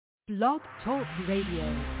Blog Talk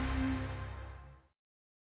Radio.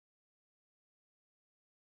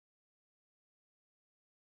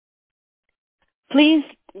 Please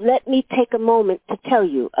let me take a moment to tell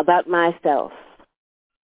you about myself.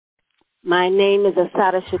 My name is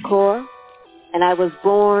Assata Shakur, and I was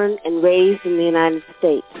born and raised in the United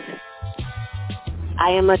States.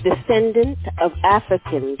 I am a descendant of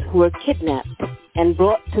Africans who were kidnapped and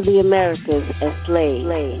brought to the Americas as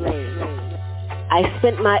slaves. I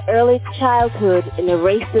spent my early childhood in a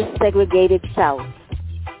racist, segregated South.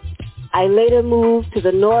 I later moved to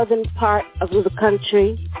the northern part of the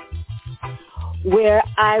country, where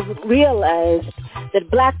I realized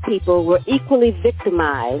that black people were equally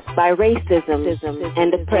victimized by racism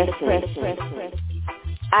and oppression.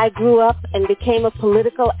 I grew up and became a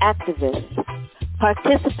political activist,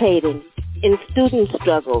 participating in student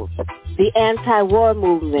struggles, the anti-war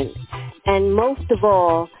movement, and most of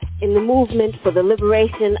all, in the movement for the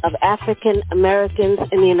liberation of African Americans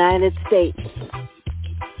in the United States.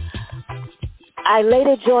 I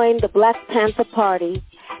later joined the Black Panther Party,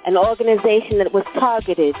 an organization that was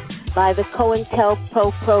targeted by the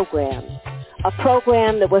COINTELPRO program, a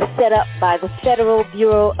program that was set up by the Federal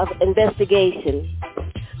Bureau of Investigation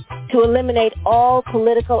to eliminate all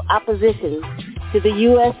political opposition to the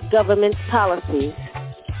U.S. government's policies,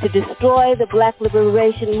 to destroy the black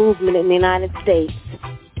liberation movement in the United States,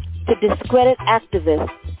 to discredit activists,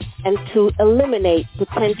 and to eliminate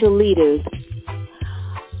potential leaders.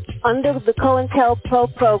 Under the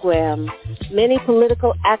COINTELPRO program, many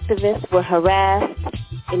political activists were harassed,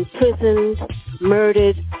 imprisoned,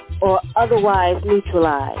 murdered, or otherwise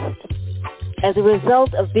neutralized. As a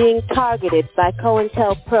result of being targeted by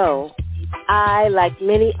COINTELPRO, I, like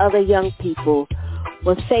many other young people,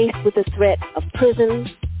 was faced with the threat of prison,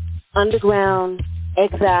 underground,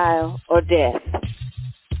 exile, or death.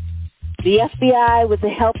 The FBI, with the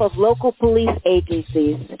help of local police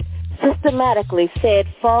agencies, systematically fed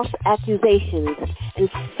false accusations and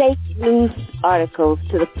fake news articles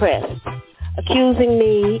to the press, accusing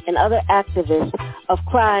me and other activists of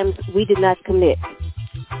crimes we did not commit.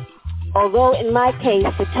 Although in my case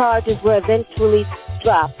the charges were eventually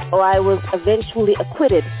dropped or I was eventually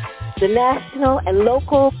acquitted, the national and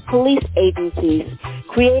local police agencies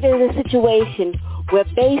created a situation where,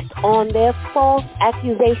 based on their false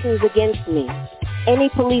accusations against me, any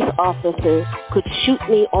police officer could shoot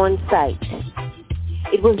me on sight.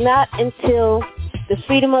 It was not until the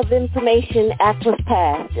Freedom of Information Act was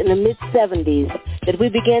passed in the mid-'70s that we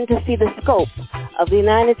began to see the scope of the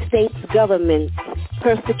United States government's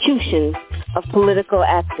persecution of political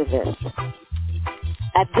activists.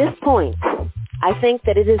 At this point, I think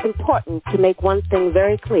that it is important to make one thing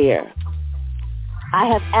very clear. I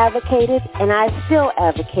have advocated, and I still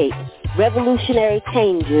advocate, revolutionary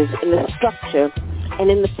changes in the structure and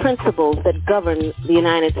in the principles that govern the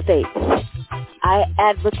United States. I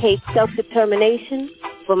advocate self-determination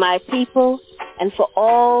for my people and for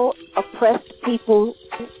all oppressed people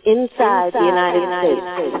inside the United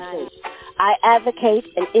States. I advocate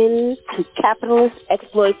an end to capitalist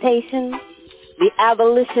exploitation, the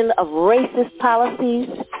abolition of racist policies,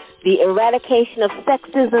 the eradication of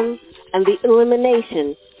sexism, and the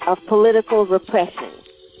elimination of political repression.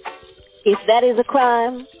 If that is a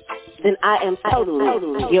crime, then I am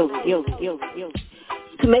totally guilty.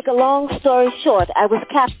 To make a long story short, I was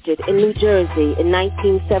captured in New Jersey in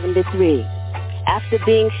 1973 after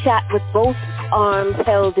being shot with both arms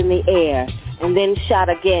held in the air and then shot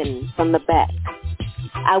again from the back.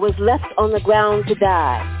 I was left on the ground to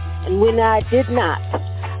die, and when I did not,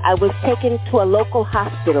 I was taken to a local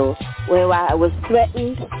hospital where I was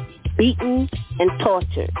threatened, beaten, and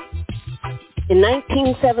tortured. In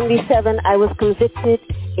 1977, I was convicted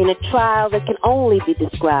in a trial that can only be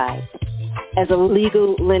described as a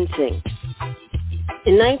legal lynching.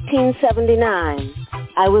 In 1979,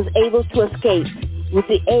 I was able to escape with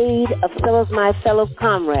the aid of some of my fellow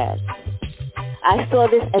comrades. I saw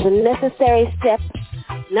this as a necessary step,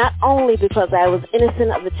 not only because I was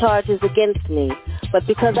innocent of the charges against me, but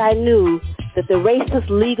because I knew that the racist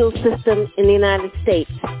legal system in the United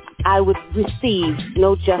States, I would receive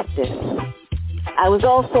no justice. I was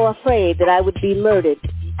also afraid that I would be murdered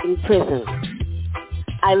in prison.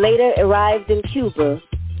 I later arrived in Cuba,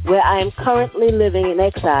 where I am currently living in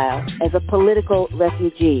exile as a political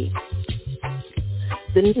refugee.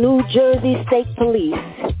 The New Jersey State Police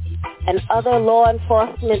and other law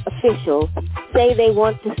enforcement officials say they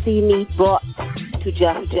want to see me brought to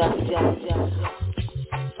justice.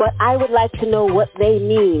 But I would like to know what they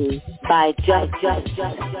mean by justice.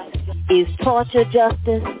 Is torture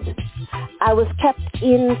justice? I was kept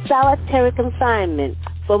in solitary confinement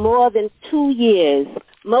for more than 2 years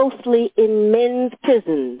mostly in men's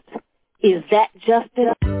prisons. Is that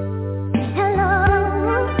justice?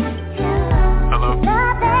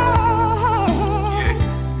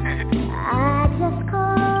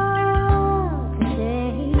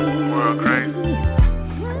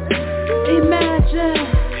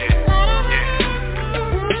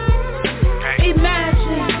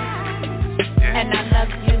 And I love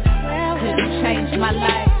you, 'cause you changed my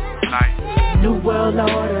life. New world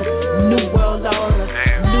order, new world order,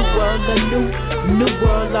 new world, a new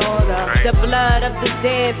world order. The blood of the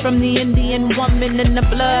dead from the Indian woman and the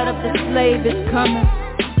blood of the slave is coming.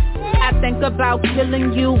 I think about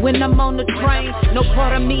killing you when I'm on the train. No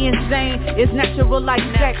part of me insane, it's natural like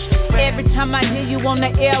sex. Every time I hear you on the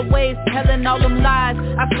airwaves telling all them lies,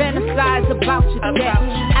 I fantasize about your death.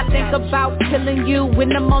 I think about killing you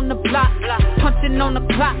when I'm on the block, punching on the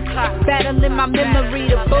clock, battling my memory.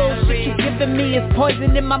 The bullshit you giving me is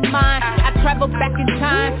poison in my mind. I travel back in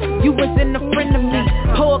time, you wasn't a friend of me.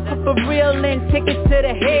 Pour a cup of real and take it to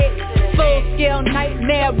the head. Full scale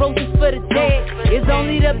nightmare, roses for the dead. It's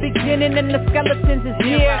only the beginning and the skeletons is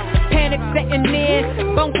here. Panic setting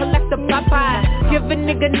in, bone collector Popeye. Give a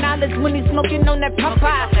nigga knowledge when he's smoking on that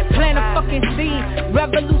Popeye. Plant a fucking seed,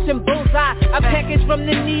 revolution bullseye. A package from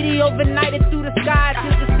the needy, overnighted through the sky.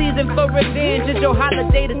 'Tis the season for revenge, it's your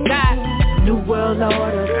holiday to die. New world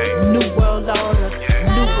order, new world order,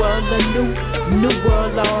 new world, a new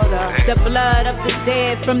world order. The blood of the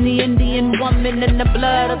dead from the Indian woman and the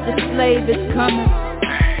blood of the slave is coming.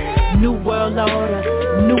 New world order,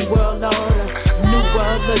 new world order, new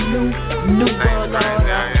world, a new world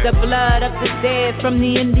order. The blood of the dead from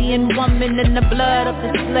the Indian woman and the blood of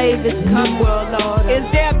the slave is coming. New world order. Is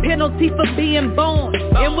there a penalty for being born?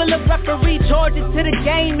 And will a referee charge it to the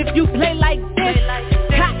game if you play like this?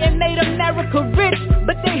 Cotton made America rich,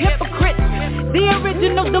 but they hypocrites. The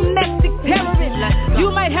original domestic terrorist. You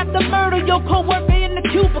might have to murder your co-worker in the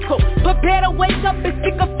cubicle. Prepare to wake up and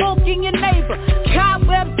stick a fork in your neighbor.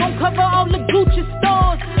 Cobwebs gon' cover all the Gucci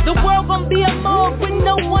stores. The world gon' be a morgue with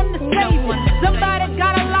no one to save it. Somebody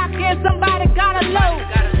gotta lock in, somebody gotta load.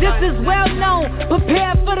 This is well known,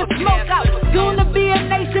 prepare for the smoke out. Soon to be a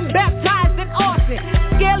nation baptized in arson.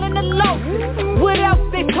 Scaling the locusts, what else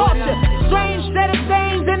they torture? Strange set of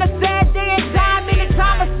things in a sad day and time.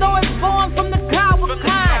 Anytime a soul is born from the cow of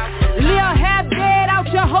kind. Lil half dead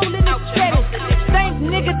out your hole in the steady. Thanks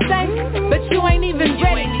nigga thanks, but you ain't even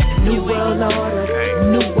ready. New world order,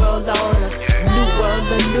 new world order, new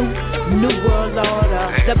world, a new world order.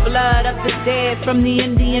 The blood of the dead from the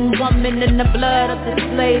Indian woman and the blood of the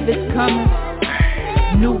slave is coming.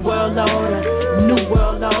 New world order, new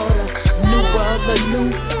world order, new world, a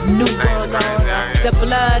new world order. The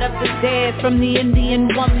blood of the dead from the Indian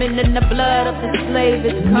woman and the blood of the slave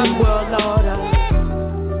is coming. New world order.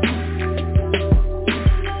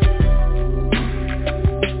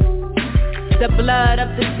 The blood of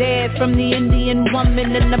the dead from the Indian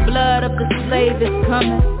woman and the blood of the slave is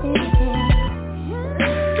coming.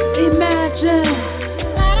 Imagine,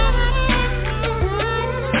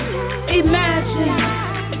 imagine.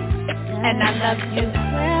 And I love you,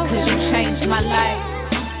 'cause you changed my life.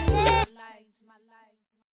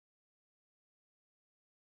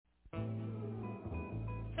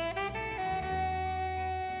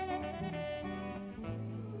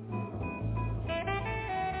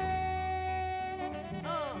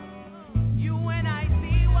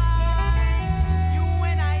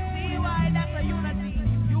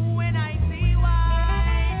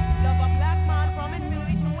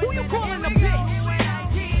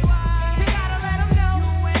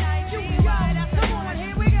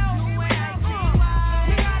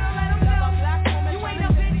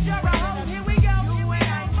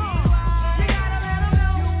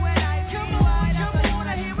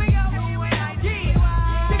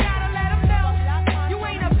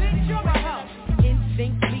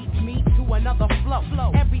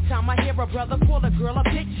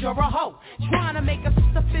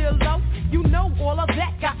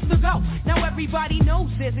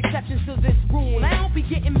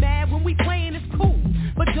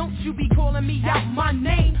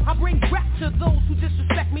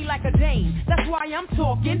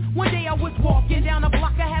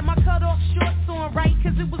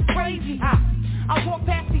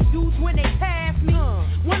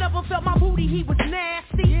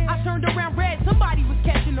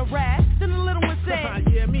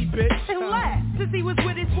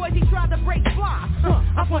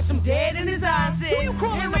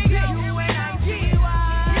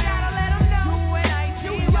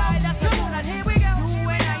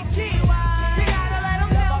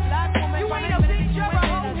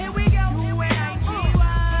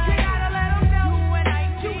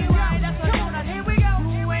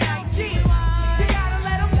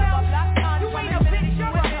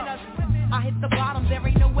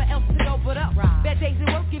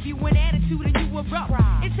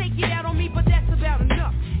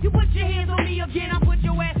 again, I put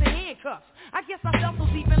your ass in handcuffs. I guess I felt so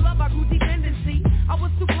deep in love, I grew dependency. I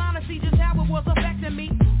was too blind to see just how it was affecting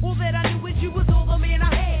me. All that I knew was you was all the man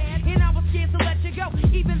I had, and I was scared to let you go,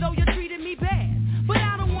 even though you treated me bad. But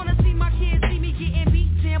I don't wanna see my kids see me getting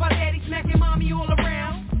beat down by daddy smacking mommy all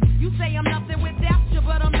around. You say I'm nothing without you,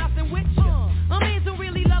 but I'm nothing with you. A man don't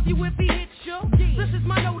really love you if he hits you. This is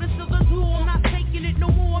my notice to the tool. I'm not taking it no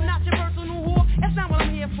more. I'm not your personal whore. That's not what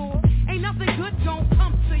I'm here for. Ain't nothing good gon'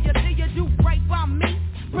 come to you till you do right by me.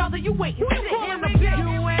 Brother, you wait. Who you calling a bitch?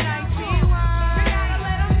 You and I see why. You gotta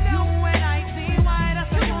let them know. You and I see why.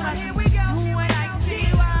 That's the one. Here we go. You and I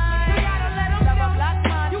see why. You gotta let them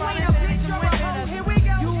know. You ain't a bitch or a hoe. Here we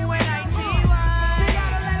go. You and I see why. You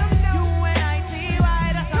gotta let them know. You and I see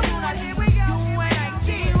why. That's the one. Here we go. You and I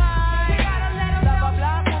see why. You gotta let them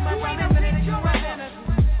know. You ain't a bitch or a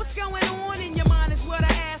hoe. What's going on in your mind is what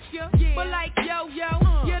I ask you. But like yo, you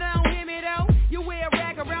don't hear me though. You wear a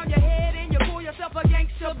rag around your head and you call yourself a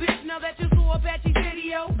gangster bitch. Now that you saw Apache's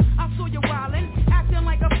video, I saw you wildin', acting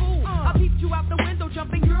like a fool. I peeped you out the window,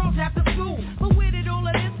 jumping girls after school. But where did all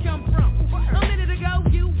of this come from? A minute ago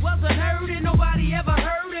you wasn't heard and nobody ever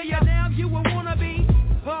heard of you. Now you a wannabe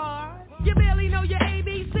hard. You barely know your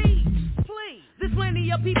ABCs. Please, there's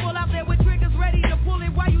plenty of people out there with triggers ready to pull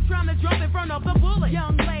it while you trying to jump in front of the bullet.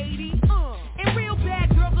 Young lady, and real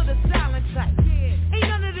bad girls are the silent type. Ain't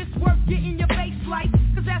none of this worth getting your face like,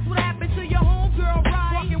 cause that's what happened to your homegirl,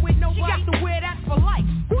 right? Walking with nobody, you got to wear that for life.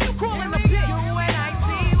 Who you calling a bitch? You and I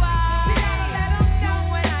see why. You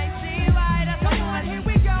and I see why. That's the one. Here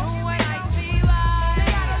we go. You and I see why. You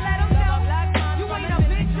gotta let them know. You ain't a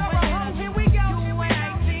bitch or a hoe. Here we go. You and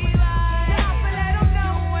I see why. Stop and let them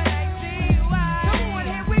know. You and I see why. Come on,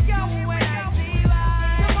 here we go. You and I see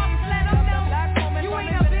why. Come on, let them know. You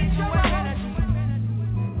ain't a bitch or a hoe.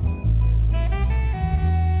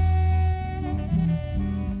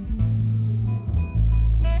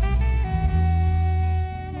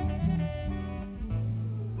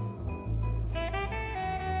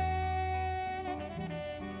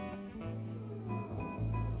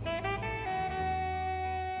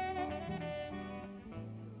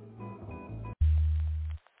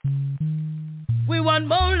 We want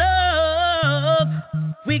more love.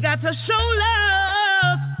 We got to show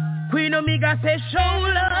love. Queen Omega say show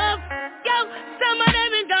love. Yo, some of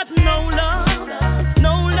them ain't got no love.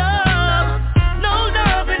 No love. No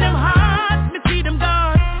love in them hearts. Me see them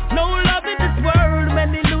gone. No love in this world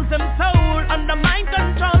when they lose them soul under mind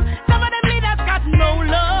control. Some of them leaders got no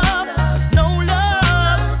love. No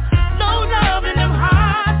love. No love in them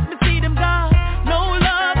hearts. Me see them gone. No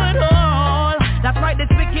love at all. That's why this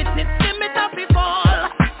wicked system is up before.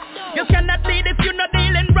 You cannot lead if you're not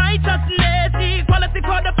dealing righteousness. Equality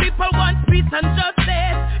for the people want peace and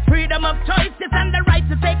justice. Freedom of choices and the right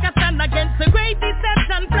to take a stand against the great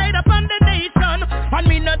deception played upon the nation. And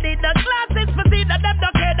me no did the classes for see that them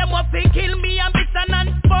don't care. Them what they kill me ambition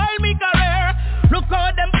and spoil me career. Look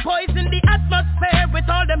how them poison the atmosphere with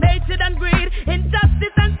all them hatred and greed,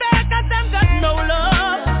 injustice and fear. Cause them got no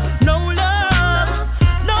love. No love.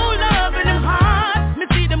 No love in them hearts. Me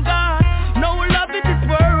see them gone. No love in this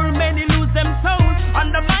world. Many lose them souls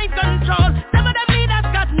under mind control. Some of them leaders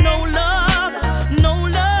got no love. No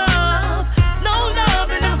love. No love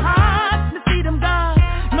in them hearts. Me see them gone.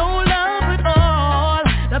 No love at all.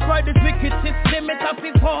 That's why this wicked system is up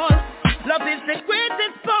in fall. Love is the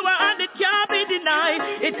greatest power and it can't be denied.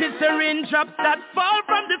 It is the raindrops that fall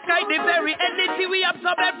from the sky. The very energy we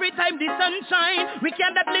absorb every time the sun shines. We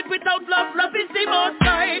cannot live without love. Love is the most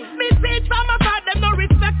high. Message from afar, them no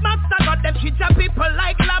respect master God. Them treat your people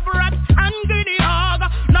like lab rats and guinea hog.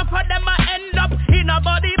 None of them a end up in a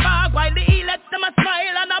body bag, while the elect them a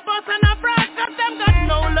smile and a bust and a brag. Cause them got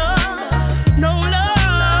no love. No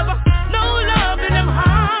love. No love in them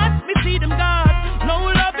hearts. Me see them God. No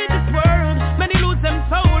love in this world. Many lose them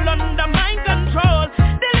soul under mind control.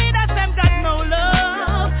 The leaders them got no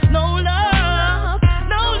love. No love.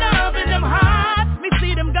 No love in them hearts. Me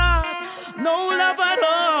see them God. No love at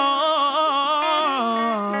all.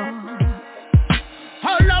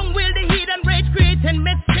 How long will the heathen rage creating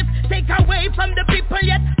mischief take away from the people,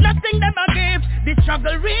 yet nothing them a give? The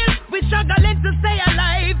struggle real, we struggling to stay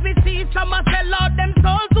alive. We see some a sell out them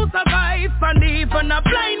souls to survive. And even a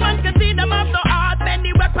blind man can see them have no heart.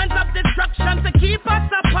 Many weapons of destruction to keep us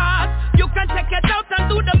apart. You can check it out and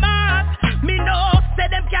do the math. Me know, say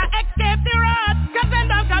them can't escape the wrath. Cause them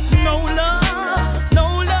don't got no love. No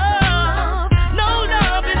love. No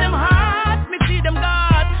love in them hearts. Me see them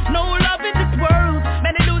God. No love in this world.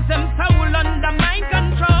 Many lose them soul under mind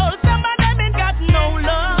control. Some of them ain't got no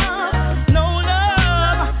love. No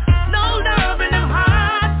love. No love in them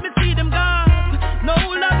hearts. Me see them God. No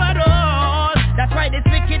love at all.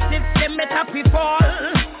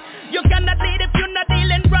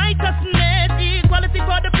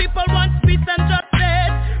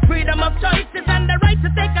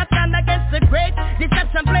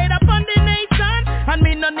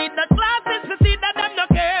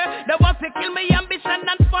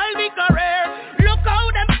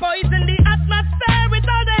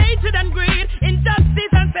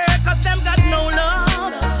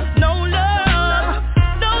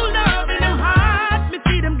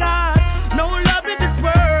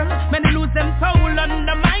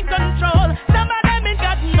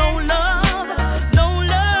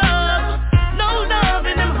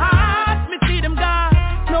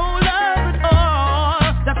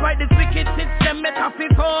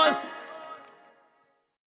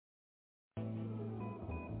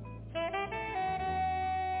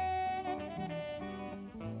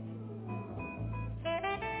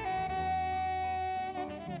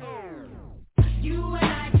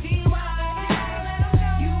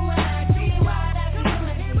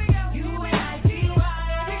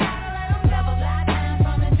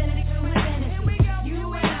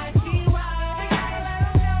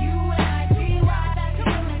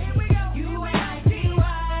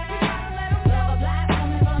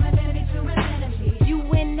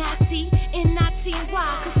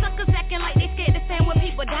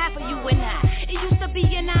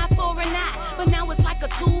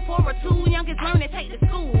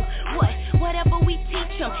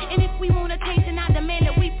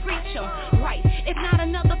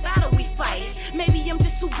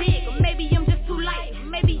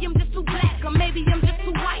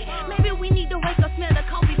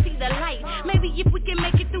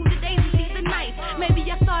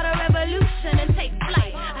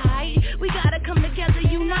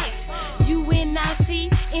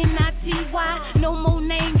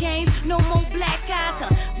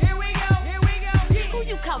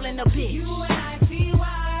 in a bitch.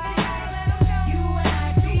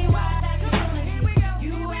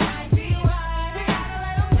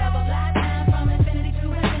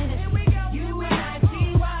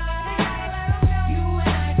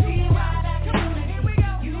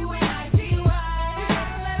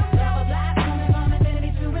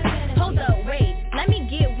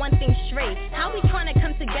 How we tryna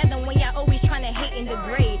come together when y'all always tryna hate and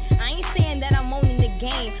degrade? I ain't saying that I'm owning the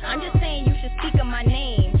game, I'm just saying you should speak of my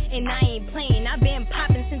name. And I ain't playing, I've been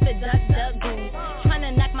popping since the duck goose.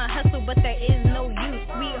 Tryna knock my hustle, but there is no use.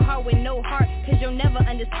 Sweetheart with no heart, cause you'll never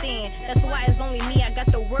understand. That's why it's only me, I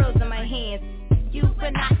got the world in my hands. You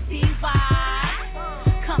will not see why.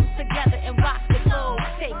 Come together and rock the globe.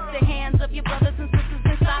 Take the hands of your brothers and sisters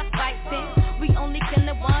and stop fighting. We only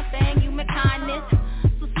killing one thing, human kindness.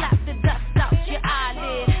 Slap the dust out your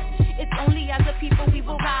eyelid. It's only as a people we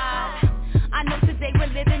will ride. I know today we're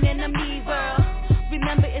living in a me world.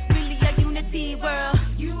 Remember it's really a unity world.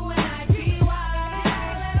 UNITY.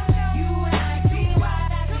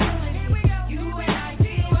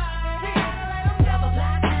 Love a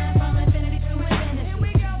black man from infinity to infinity.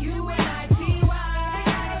 UNITY.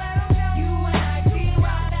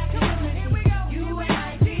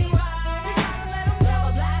 Love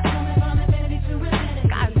a black woman from infinity to infinity.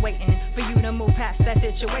 God's waiting for you to move past that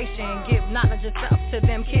situation. Give knowledge yourself to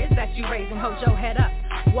them kids that you raise and hold your head up.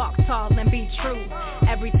 Walk tall and be true.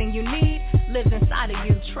 Everything you need lives inside of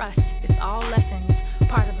you. Trust, it's all lessons,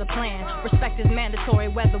 part of the plan. Respect is mandatory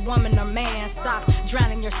whether woman or man. Stop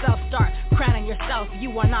drowning yourself, start crowning yourself.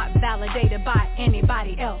 You are not validated by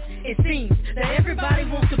anybody else. It seems that everybody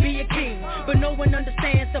wants to be a king, but no one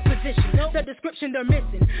understands the position, the description they're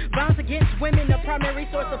missing. Violence against women, the primary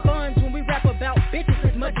source of funds. When we rap about bitches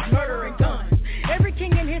as much as murder and guns. Every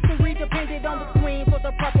king in history depended on the queen for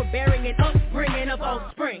the proper bearing and upbringing of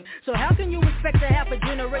offspring. So how can you expect to have a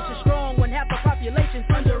generation strong when half the population's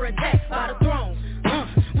under attack by the throne?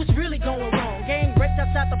 What's really going wrong? Gang raped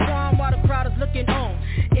outside the prom while the crowd is looking on.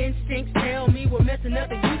 Instincts tell me we're messing up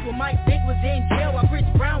the youth. When Mike Vick was in jail while Chris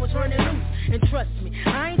Brown was running loose. And trust me,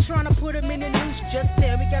 I ain't trying to put him in the news. Just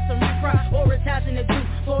saying we got some reprioritizing to do.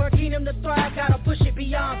 For a kingdom to thrive, gotta push it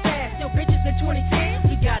beyond fast. Still bitches in 2010,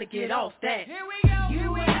 we gotta get off that. Here we go.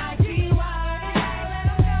 UNITY.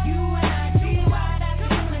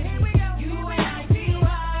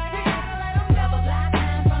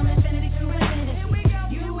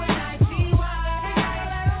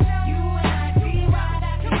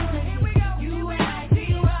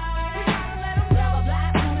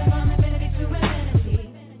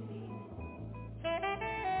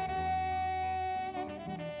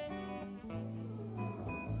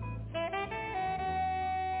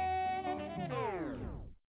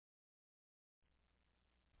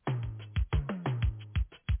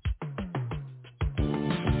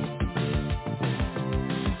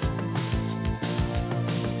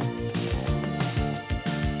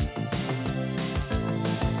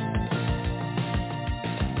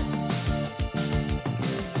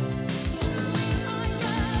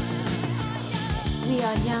 We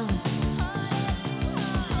are young,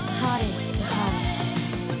 hottest to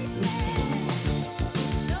hottest, we stand.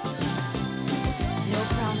 No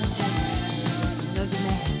promises, no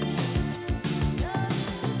demands.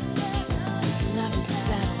 Love is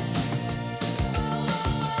battle.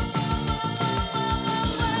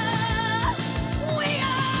 We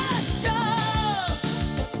are strong.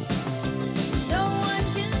 No one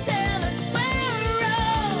can tell us we're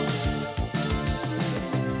wrong.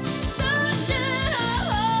 Such a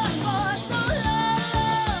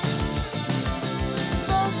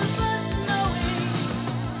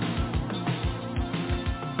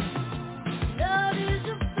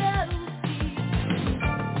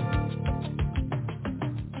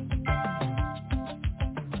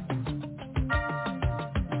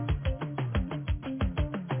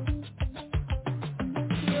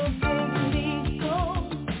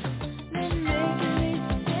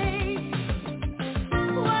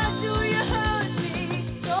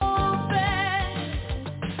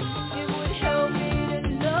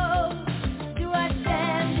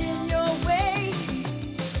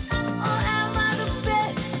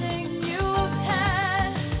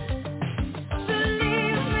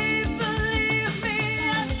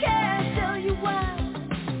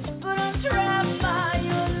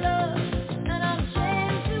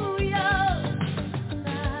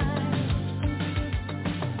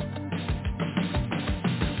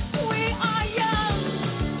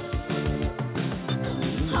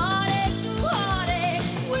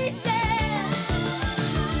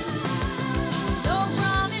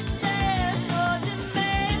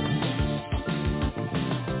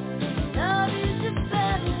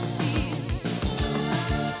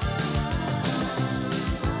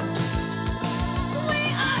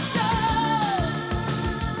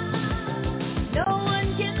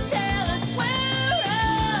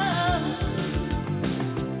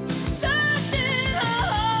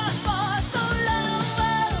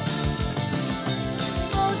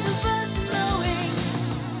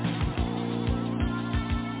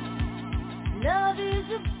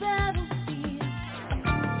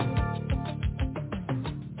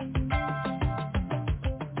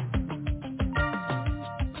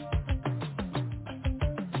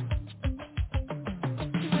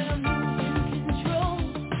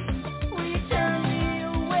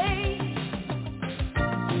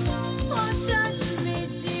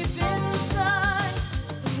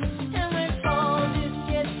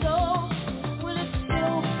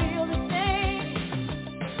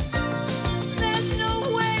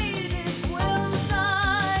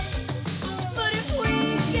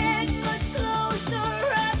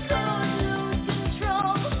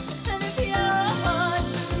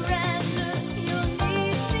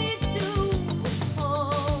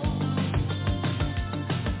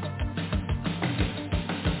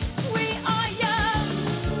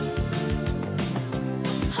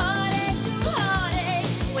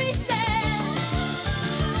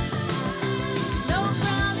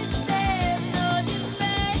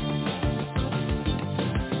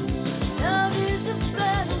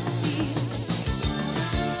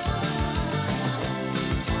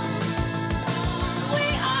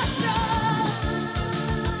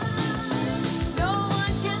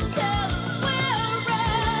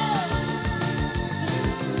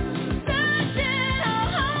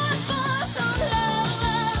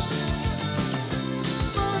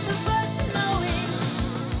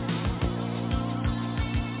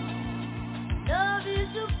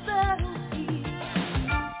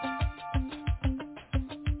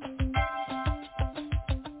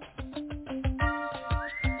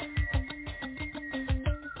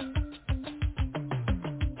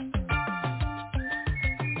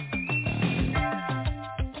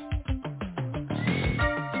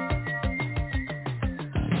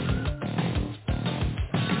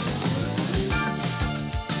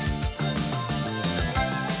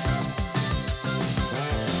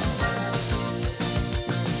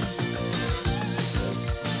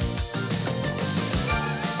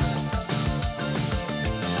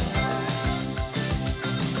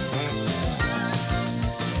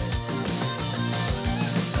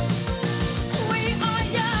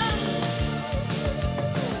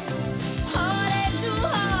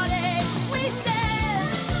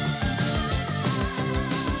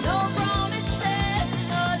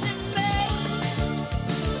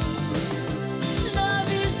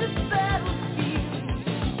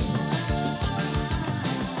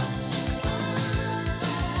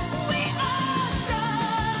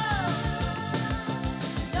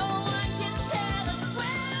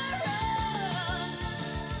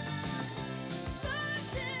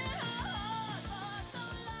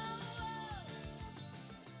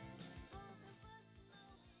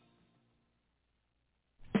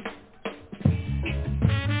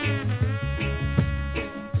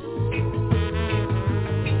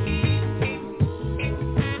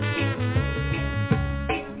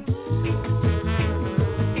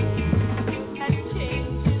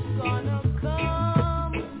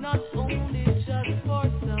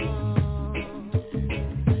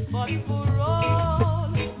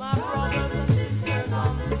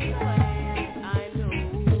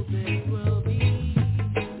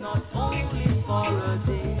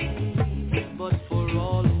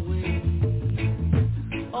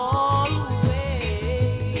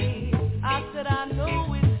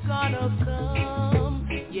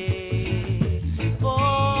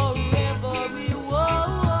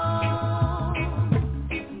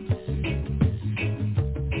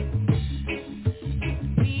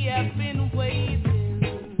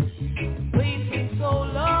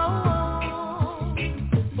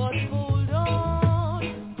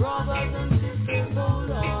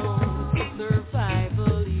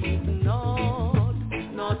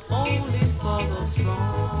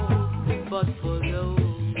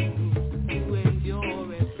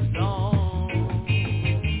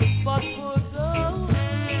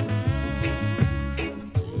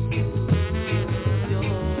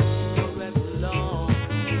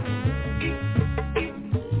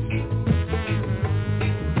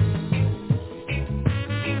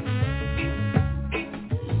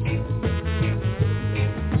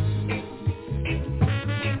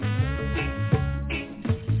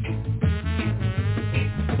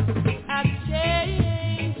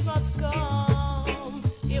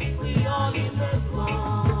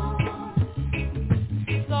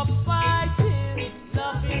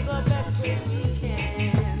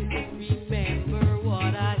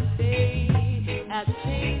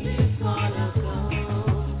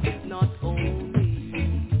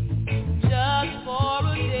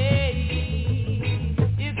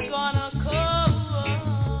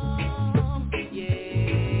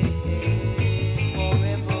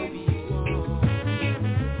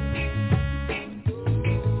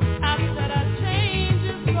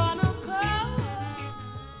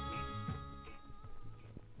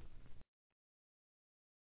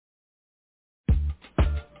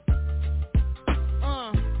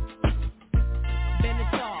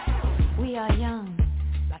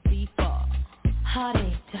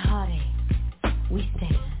Heartache to heartache, we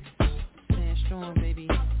stand. Stand strong, baby.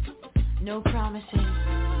 No promises,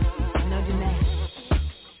 no demands.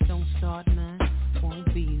 Don't start none,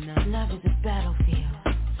 won't be none. Love is a battlefield.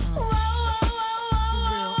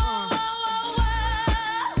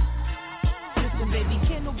 Listen, baby,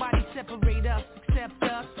 can't nobody separate us, except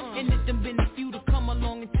us. And it done been a few to come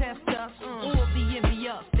along and test us. All the envy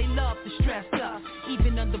us, they love to stress us.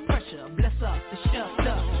 Even under pressure, bless us, to shut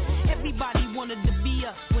us. Everybody wanted to be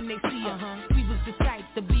us when they see us. We was the type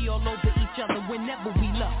to be all over each other whenever we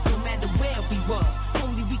love. No matter where we were,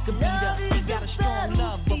 only we could beat us. We got a strong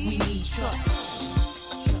love, but we need trust.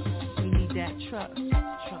 We need that trust.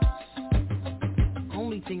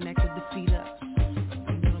 Only thing that could defeat us. You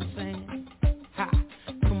know what I'm saying? Ha!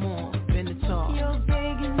 Come on, Benatar. You're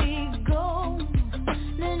begging me go,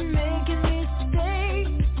 then making me stay.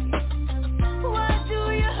 Why do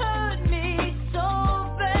you hurt me so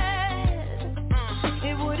bad?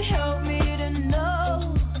 It would help me to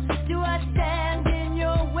know, do I stand in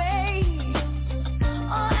your way?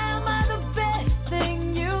 Or am I the best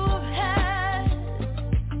thing you've had?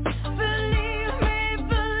 Believe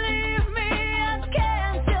me, I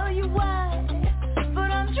can't tell you why, but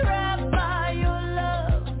I'm trapped by your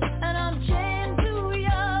love, and I'm chained to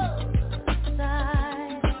your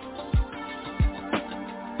side.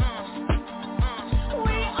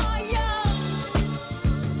 We are young,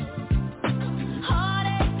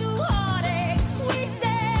 heartache to heartache, we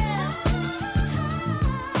stand.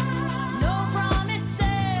 No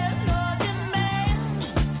promises, no demands.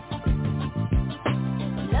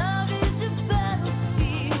 Love is a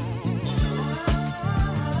battlefield.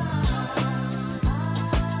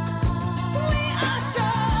 We are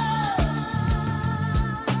strong.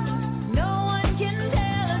 No one can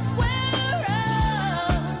tell us we're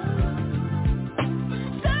wrong.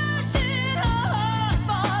 Searching hard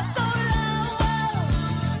for so long,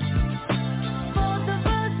 both of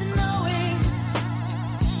us knowing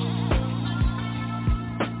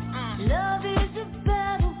love is a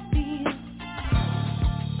battlefield.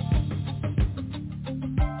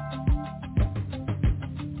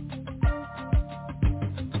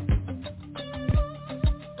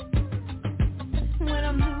 When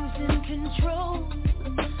I'm losing control,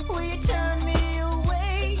 will you turn me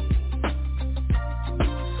away?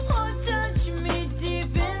 Or touch me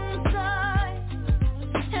deep inside?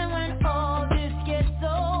 And when all this gets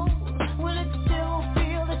old, will it still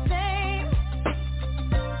feel the same?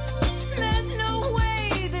 There's no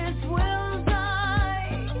way this will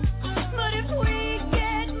die. But if we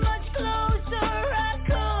get much closer, I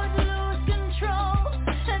could lose control.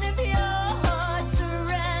 And if your heart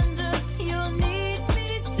surrenders, you'll need me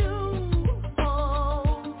to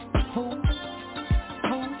hold.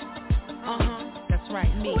 That's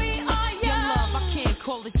right, me. We are Your love, young. I can't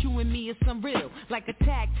call it you and me, it's unreal. Like a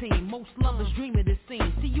tag team, most lovers dream of this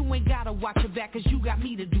scene. See, you ain't gotta watch your back, cause you got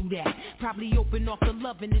me to do that. Probably open off the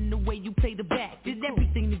loving in the way you play the back. Did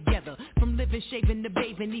everything together, from living, shaving to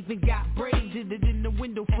bathing. Even got braids, did it in the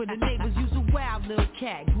window for the neighbors. You's a wild little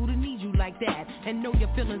cat, who to need you like that? And know your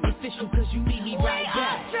feelings official, cause you need me right We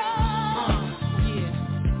back. are strong. Yeah.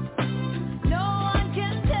 No one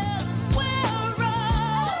can tell we're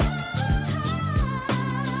wrong.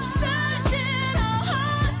 Searching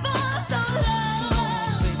hard for so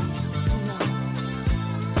long.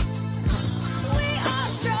 We are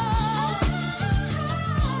strong.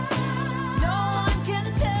 No one can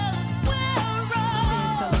tell we're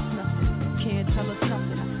wrong. Can't tell us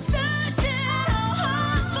nothing. Searching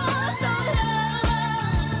hard for so long.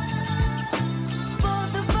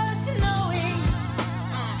 Both of us knowing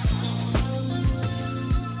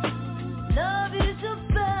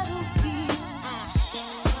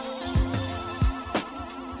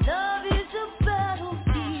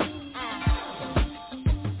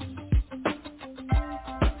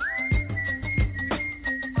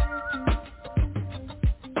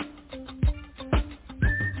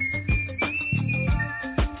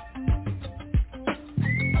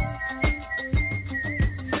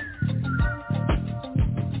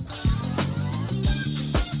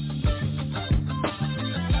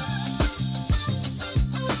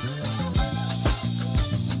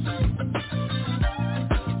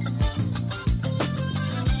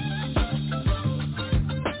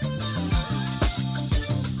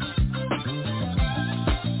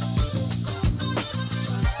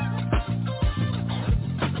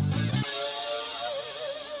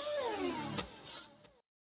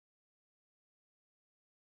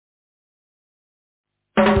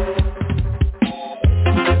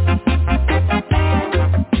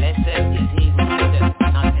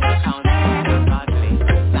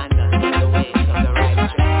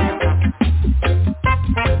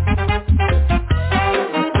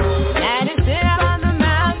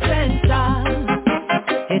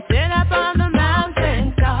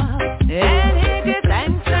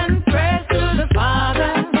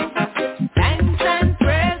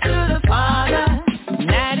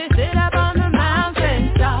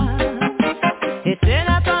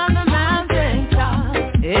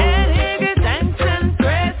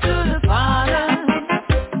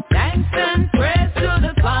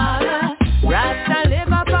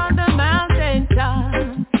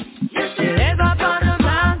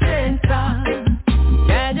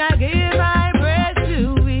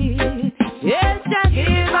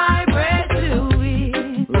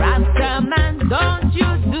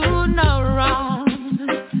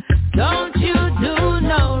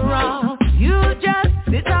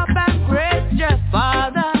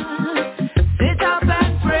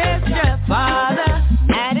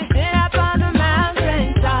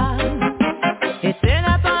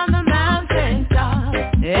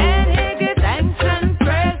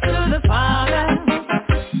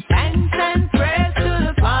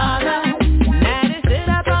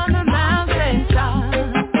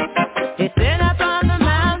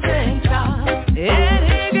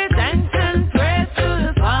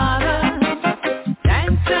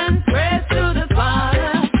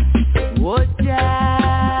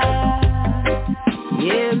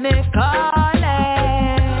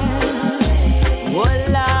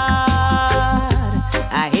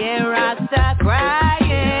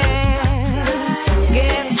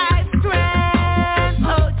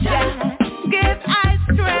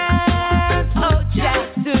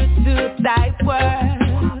thy word.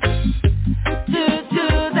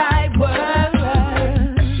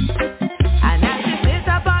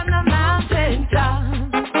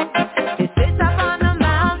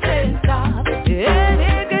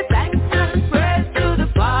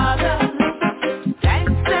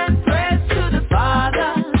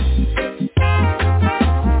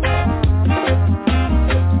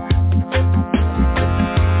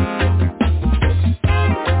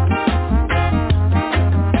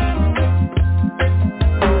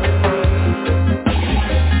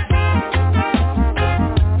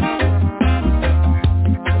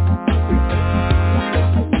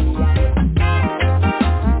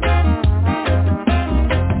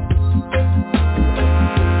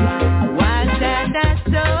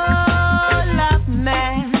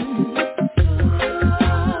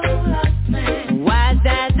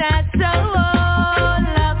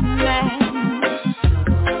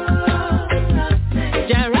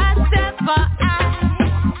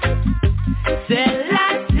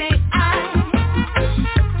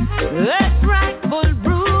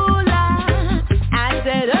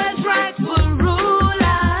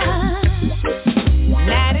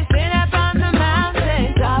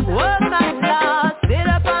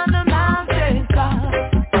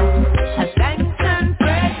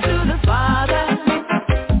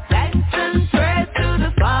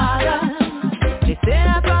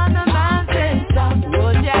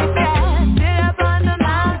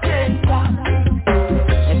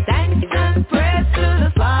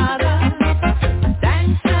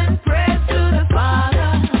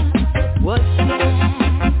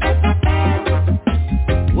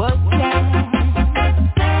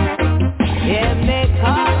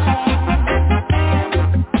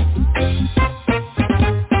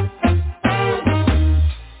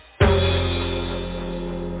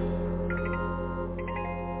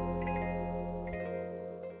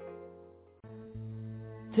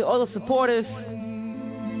 To all the supporters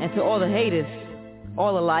and to all the haters,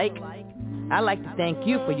 all alike, I'd like to thank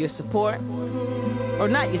you for your support, or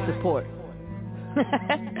not your support.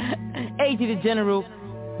 AD Da Genral,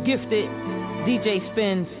 Gifted, DJ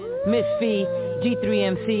Spins, Miss Fee,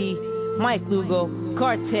 G3MC, Mike Lugo,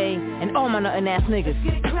 Carte, and all my nothing ass niggas.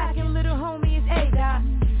 Get it crackin', little homie, it's A-Dot.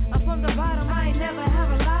 I'm from the bottom, I ain't never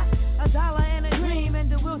have a lot. A dollar and a dream and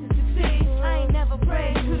the will to succeed. I ain't never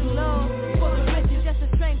prayed to the Lord for the riches, just the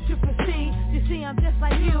strength to proceed. You see, I'm just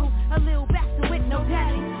like you, a little bastard with no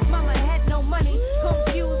daddy. Mama had no money,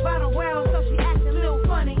 confused by the world, so she acted a little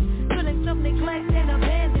funny. Feeling some neglect and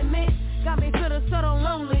abandonment got me feeling subtle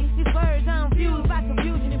lonely. These words I'm fused by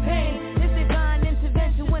confusion and pain. It's divine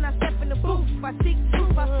intervention when I step in the booth. I seek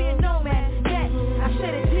truth, I fear no man. Yet I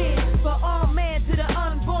shed a tear for all man to the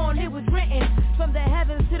unborn. It was written from the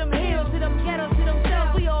heavens to them hills, to them ghettos, to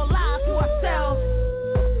themselves. We all lie to ourselves.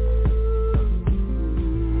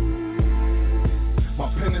 My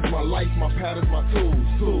pen is my life, my pad is my tool.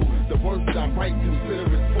 The words that I write, consider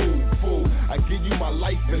it food. I give you my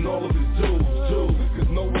life and all of its dues. Cause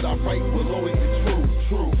know what I write will always be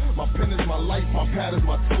true. My pen is my life, my pad is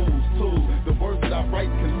my tool. The words that I write,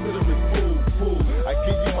 consider it food. I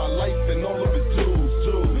give you my life and all of its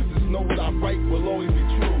dues. Just know what I write will always be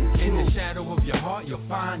true. In the shadow of your heart, you'll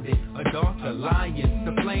find it. A dark alliance,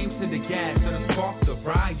 the flames to the gas, and the spark the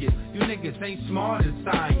riot. You niggas ain't smart in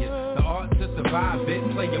science. The art to survive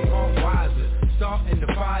it, play your part wiser. Start in the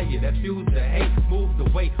fire that fuels the hate. Move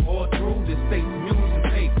the weight all through the state. Music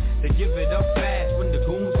tape, they give it up fast when the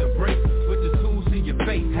goons embrace. With the tools in your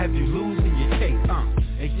face, have you losing your case.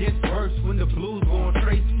 It gets worse when the blues gon'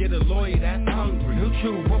 trace. Get a lawyer that's hungry, he'll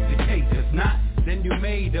chew up the case. If not, then you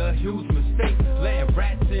made a huge mistake. Letting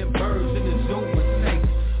rats and birds in the zoo with snakes.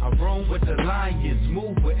 I roam with the lions,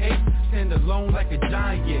 move with apes. Stand alone like a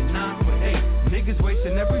giant, 9 for 8. Niggas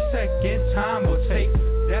wasting every second, time will take.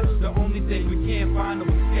 That's the only thing we can't find no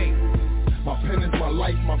escape. My pen is my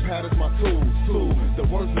life, my pad is my tool. The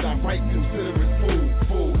words that I write, consider it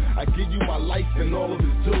food. I give you my life and all of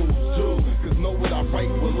its dues. Cause know what I write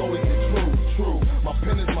will always be true. My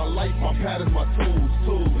pen is my life, my pad is my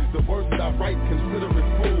tool. The words that I write, consider it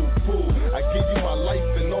food. I give you my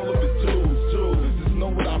life and all of its dues. Just know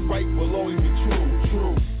what I write will always be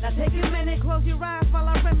true. Now take a minute, close your eyes while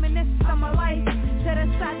I reminisce on my life. Set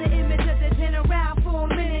aside the image of the general for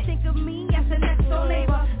a minute. Think of me as the next door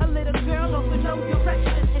neighbor, a little girl off with no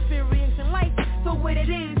direction, experience in life. So what it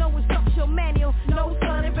is, no instructional manual, no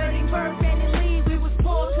celebrating birth and leave. We was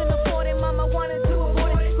poor, couldn't afford it. Mama wanted to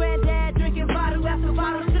avoid it. Granddad drinking bottle after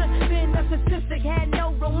bottle, should've been a statistic. Had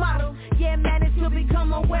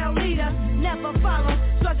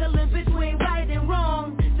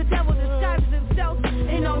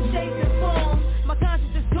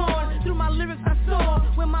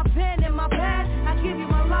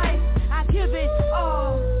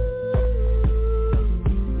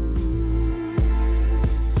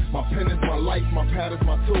life, my pad is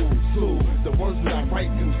my tool. The words that I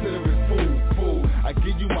write, consider it fool. I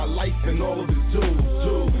give you my life and all of its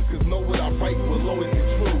jewels. Cause know what I write will always be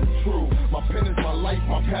true. My pen is my life,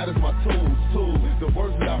 my pad is my tool. The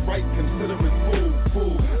words that I write, consider it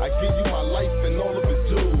fool. I give you my life and all of its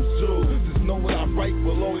jewels. Just know what I write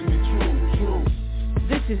will always be true.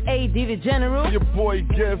 This is Ad Da Genral. Your boy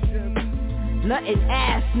Gift. Nothing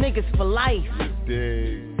ass niggas for life.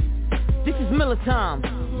 Dig. This is Miller Tom.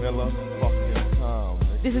 Miller fucking Tom.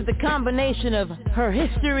 This is the combination of her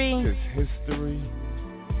history, his history,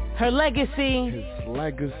 her legacy, his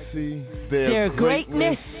legacy, their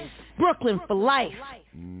greatness. Brooklyn for life.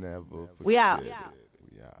 Never forget. We out.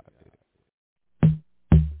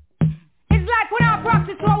 It's like when I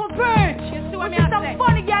practice our birds. You see what me I say? Some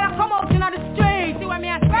funny girl come out in the street. See what me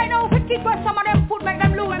I say? Right now, we kick where some of them foot make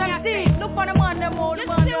them lose them see. Look for the man, them old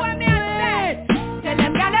man. You see what me I say? Tell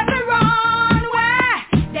them girl if we run where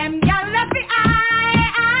them girl if we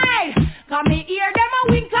eye. Come me hear them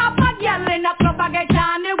a wink up a girl in a club a get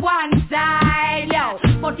on the one side, yo.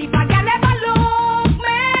 But if a girl ever look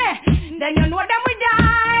me, then you know them we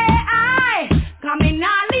die. Come in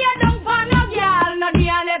and lay down for no girl, no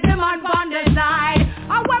girl if the man on the side.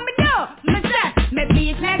 And what me do? Me say, me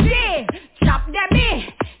beat me day, chop the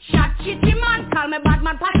beat, shot shitty man, call me bad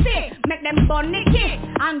man passy, make them bunny kick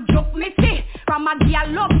and joke me see. From a girl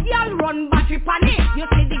love girl run battery panic. You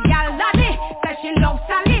see the girl daddy, say she love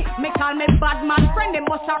Sally. Me call me bad man friend, they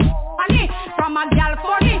must have funny. From a girl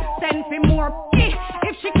funny, send for more pee.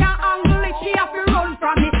 If she can't angle it, she have to run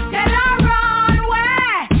from me. Tell her run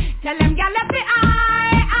away. Tell them girl let me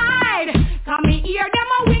hide. Come me hear them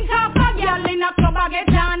a wink off a girl in a club a get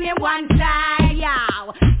down in one side,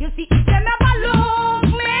 yow. You see if them ever look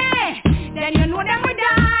me, then you know them will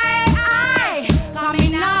die. Come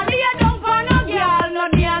in now, lay down for no girl, no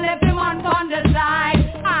girl left him on the side.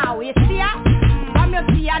 How you see ya? Come you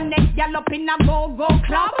see a next girl up in a go-go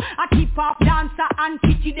club. A tip-off dancer and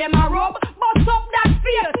kitty them a rub. Bust up that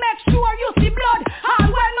face, make sure you see blood. All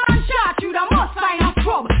well man shot, you the must find a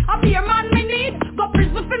scrub. A beer man me need, go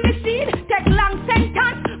prison for me seed. Take long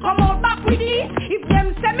sentence, come out back with it. If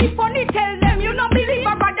them say me funny, tell them you no believe.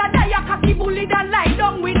 My brother die a cocky bully that lie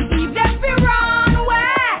down with Eve. Them fi run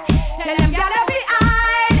away. Tell them girl if we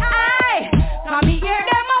hide. Come me hear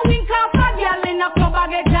them a wink off a girl in a club a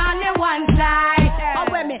get down the one side. Oh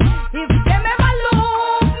wait me, if them ever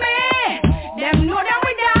look me, them know them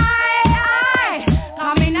we die.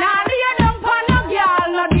 Come in now, lay down for no girl,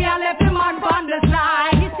 no girl left him on the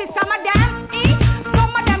side. You see some of them,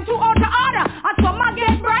 some of them too out of order, and some a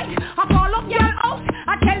get bright. I call up girl out,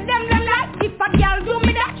 I tell them like, if a girl do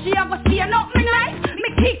me that, she a go stand up me nice. Me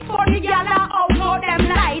kick for the girl and out know them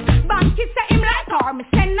lies. Banky say him like her, me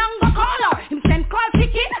send and go call her. Him send call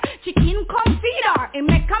chicken come feed her. Him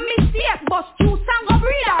make a mistake, bust juice and go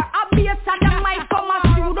breed her. A base of them might come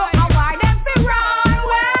and Rudo, a why them fi run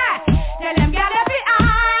away. Tell them girl if we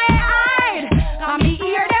hide. Come me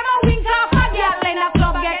hear them a wink off a girl in a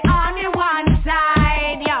club get on the one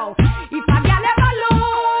side, yo. If a girl ever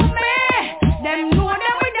look me, them know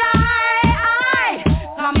them we die.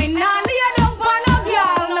 Come in and lay down for no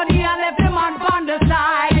girl, no girl left them on the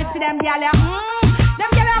side. You see them girl,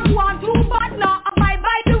 them girl go on too bad now, abide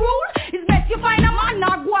by the rule. It's best you find a man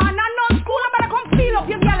now, go on and non school. I better come feel up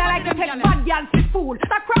your girl like to take bad girl for fool.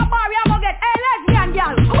 That crab bar, you go get a lesbian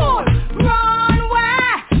girl, cool. Run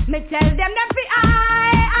away. Me tell them fi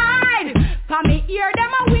hide. Come me hear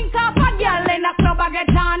them a wink off a girl in a club a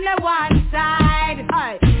get on the one side.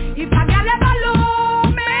 Aye. If a girl ever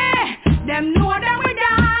look me, them know them we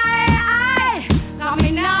die. Come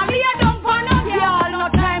in now, lay down for no girl, no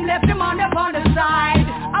time left him on the side.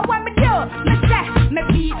 And when me do, me say, me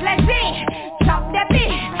beat lazy, chop the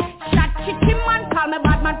beat, shot shitty man, call me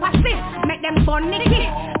bad man passy, make them bunny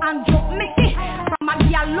kick and joke me see. From a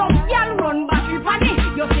girl love girl run battery funny.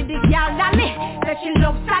 You see the girl Dally, say she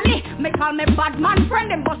love Sally. Me call me bad man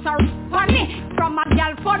friend, them bust her funny. From a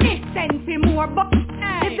girl funny, send for more bucks.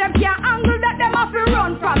 If them can't angle that, them have to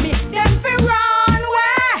run from me. Them fi run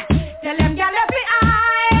away. Tell them girl if we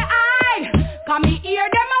hide. Come me hear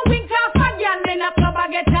them a wink off a girl in a club a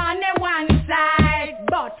get on the one side.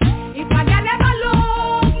 But if a girl ever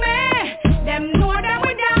look me, them know them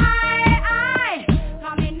we die.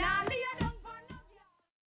 Come in now, lay down for no girl.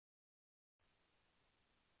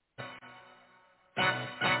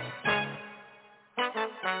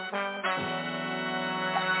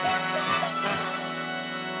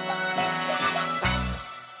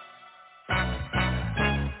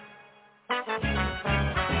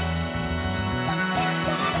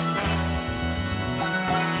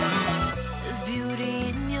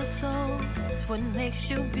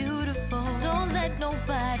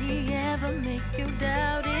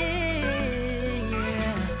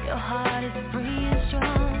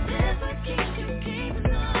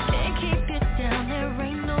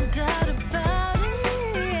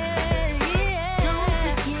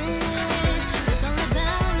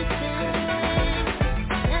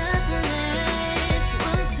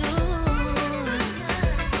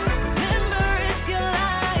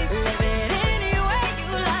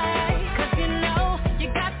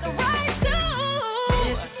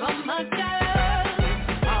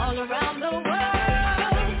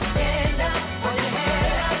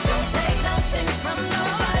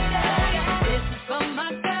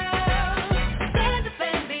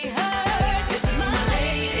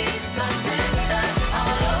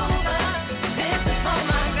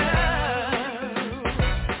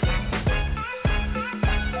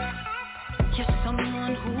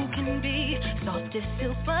 just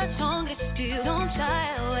super strong. Still don't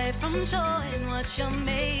shy away from showing what you're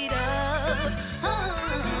made of.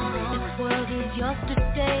 This world is yours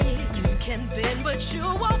today. You can bend, but you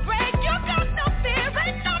won't break. You got no fear,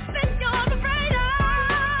 ain't nothing you're afraid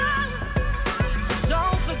of.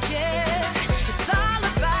 Don't forget, it's all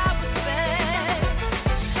about respect.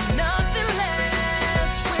 Nothing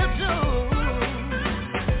less will do.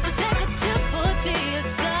 So take a tip or to your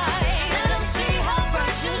side. Let them see how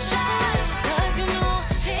bright you shine. 'Cause you know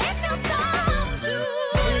it's your time to.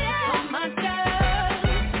 This is for my girls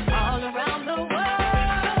all around the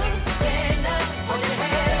world. Stand up, hold your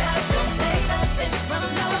head up, don't take nothing from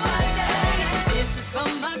nobody. This is for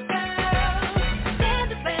my girls, stand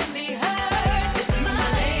up and be heard. This is my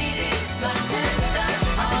ladies, my sisters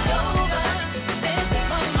all over. This is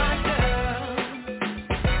for my girls.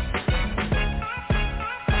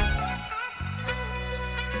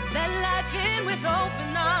 Let life in with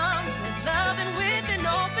open arms, let loving with an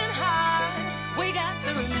open heart. We got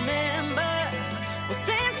to remember, we'll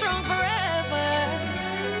stand strong forever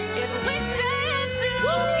if we stand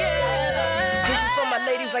together. This is for my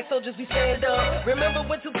ladies like soldiers, we stand up. Remember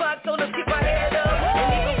when Tupac told us keep our head up.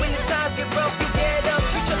 And even when the times get rough, you get up.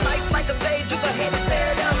 Treat your life like a stage, you go ahead and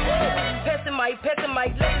stand up. Passing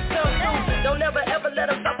mic, ladies come through. Don't ever ever let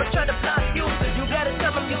them stop or try to block you. You gotta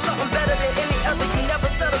tell them you're something better than any other. You never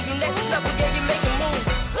settle, you next level, yeah, you make a move.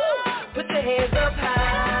 Put your hands up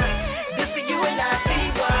high. This for you and I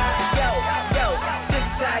see why. Yo, this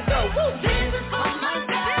is how I go. This is for my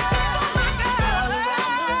girls all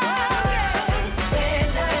around the world.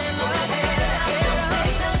 Stand up, hold your head up, don't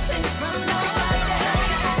take nothing from nobody.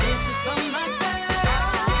 This is for my girls,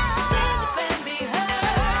 stand up and be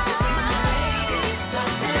heard. My ladies, my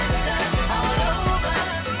sisters all over.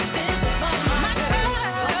 This is for my girls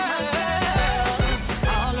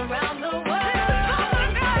all around the world. Stand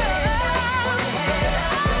up, hold your head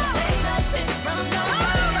up, don't take nothing from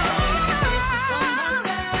nobody. This is for my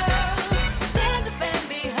girls, stand up and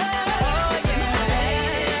be heard. My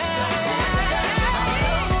ladies, my sisters all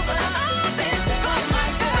over. This is for my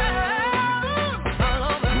girls all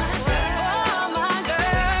over. My girls, my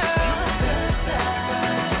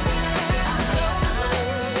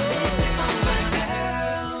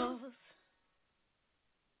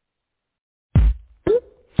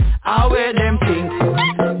I wear them things,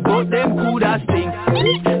 but them coulda sing.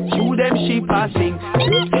 Chew them sheep a sing.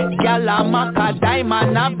 Gyal a Macka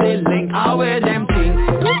Diamond a link. I wear them things,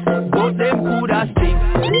 but them coulda sing.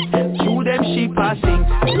 Chew them sheep a sing.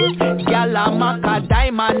 Gyal a Macka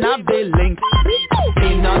Diamond a link. Me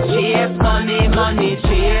no chase money, money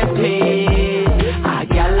chase me. A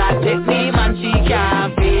gyal a take me man, she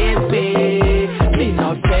can't face me. Me no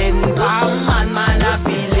spend pound man a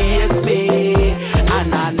feel lace me.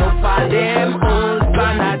 And I know for them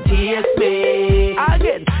husband a taste me.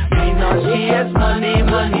 Again, me no chase money,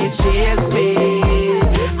 money chase me.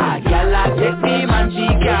 A gyal a take me man, she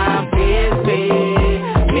can't face me.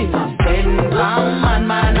 Me no spend pound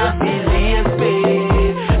man a feel lace me.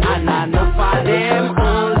 And I know for them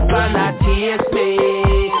husband a taste me.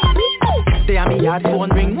 They are me yard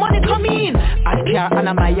phone ring, money come in. At car and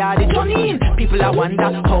a my yard it turn in. People a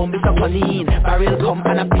wonder how Mr. Funny. Barrel come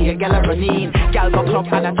and a pay a gal a run in. Gal go club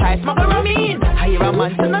and a try smoke a rum in. I hear a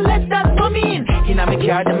man so no let that come in. Inna me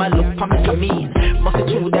car them a look for me so mean. Must it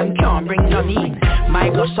true them can't bring none in. My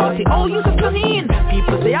gosh shorty, oh you so funny.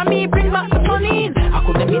 People say I me bring back the fun in. I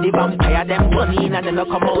couldn't be the vampire them funny. And then I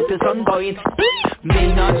come out the sun going.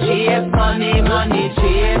 Me no chase money, money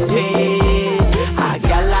chase me. A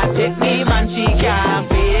gal a take me man, she can't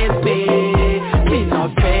face me. Me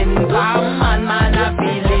no spend pound man a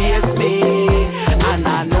feel lace me. And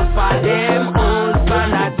I know for them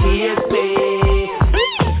husband a taste me.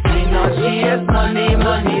 Me no chase money,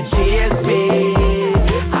 money chase me.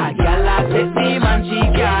 A gal a take me man, she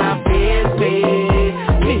can't face me.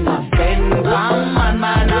 Me no spend pound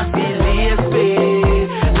man a feel lace me.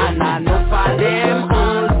 And I know for them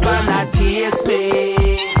husband a taste me.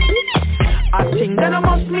 I think that I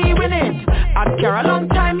must me win it. I'd care a long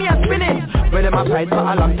time, me a spin it. Where them a fight for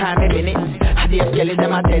a long time, me win it. I dare skelly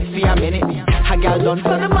them a dead for a minute. A gal done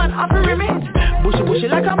so the man have to rim it. Bushy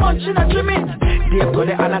like a munch in a trim it. Dave go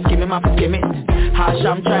there and a skim him up skim it.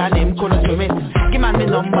 Hasham try and him couldn't swim it. Give man me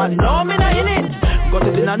number, no me not in it. Got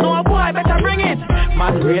it in a no boy, better bring it.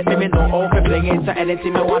 Man rate me know how to fling it. So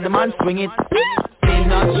anything me want the man swing it. Me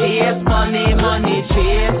no chase money, money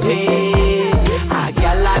chase me. A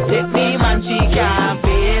gal a take me man, she can't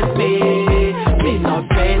face me. Me no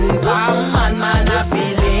spend pound man a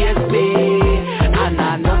feel lace me. And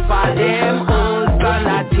I know for them husband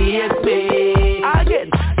a taste me. Again,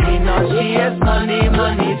 me no chase money,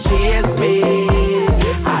 money chase me.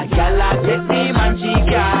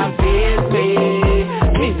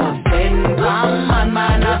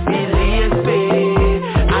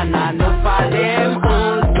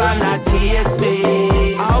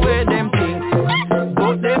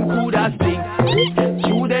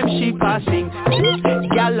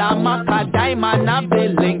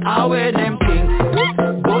 link. I wear them things,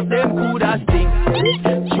 but them coulda sting.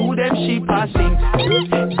 Through them sheep a sing.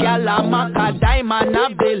 Gyal a Macka Diamond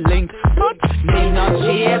have the link. But me not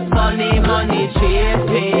chase money, money chase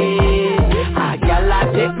me. A gyal a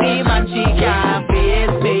take me man, she can't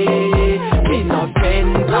face me. Me no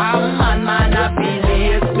friend come man a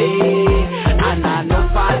feel me. And I know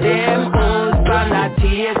for them husband a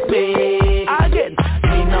taste me. Again,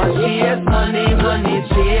 me no chase money, money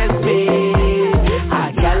chase me.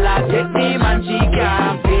 A gyal a take me man, she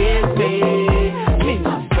can't face me. Me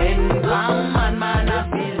no friend come man a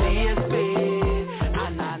feel me.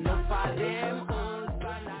 And I know for them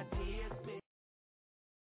husband a taste me.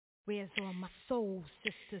 Where's all my soul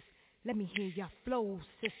sisters? Let me hear your flow,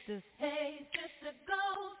 sisters. Hey, sister, go,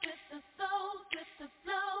 sister, soul, sister,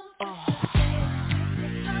 flow, sister.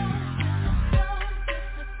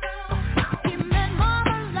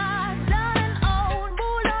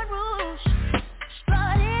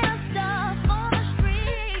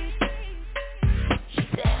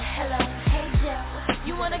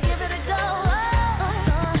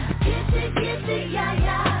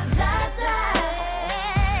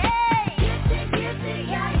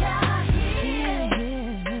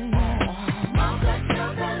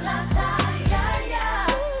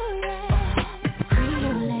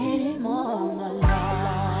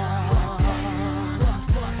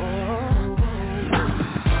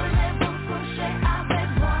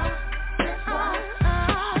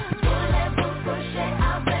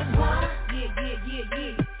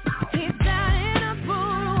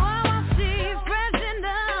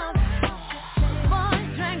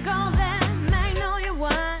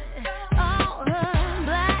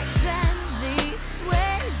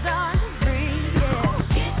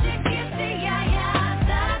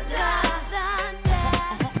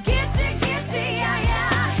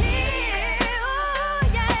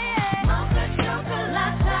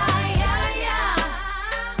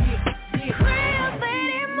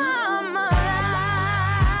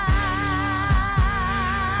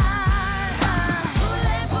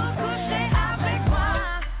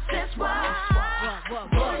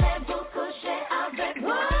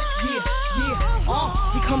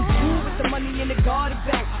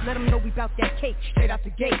 Let them know we bout that cake straight out the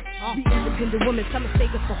gate. We independent women, some mistake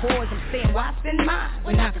us for whores. I'm saying, why spend mine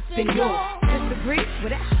when I can spend yours? Disagree? Well,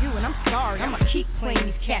 that's you, and I'm sorry. I'ma keep playing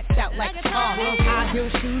these cats out like a car. High heel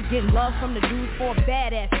shoes, getting love from the dudes, for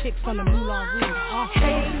badass chicks on the Moulin Rouge.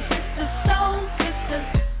 Hey, sisters, soul sisters,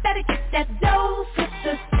 better get that dough,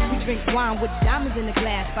 sisters. We drink wine with diamonds in the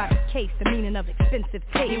glass by the case, the meaning of expensive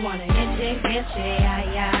taste. You wanna get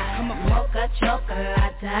yeah. Come on, mocha chocolate.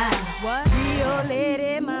 What? Rio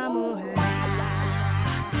Lady Mama.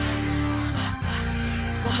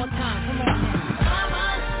 One more time, come on now.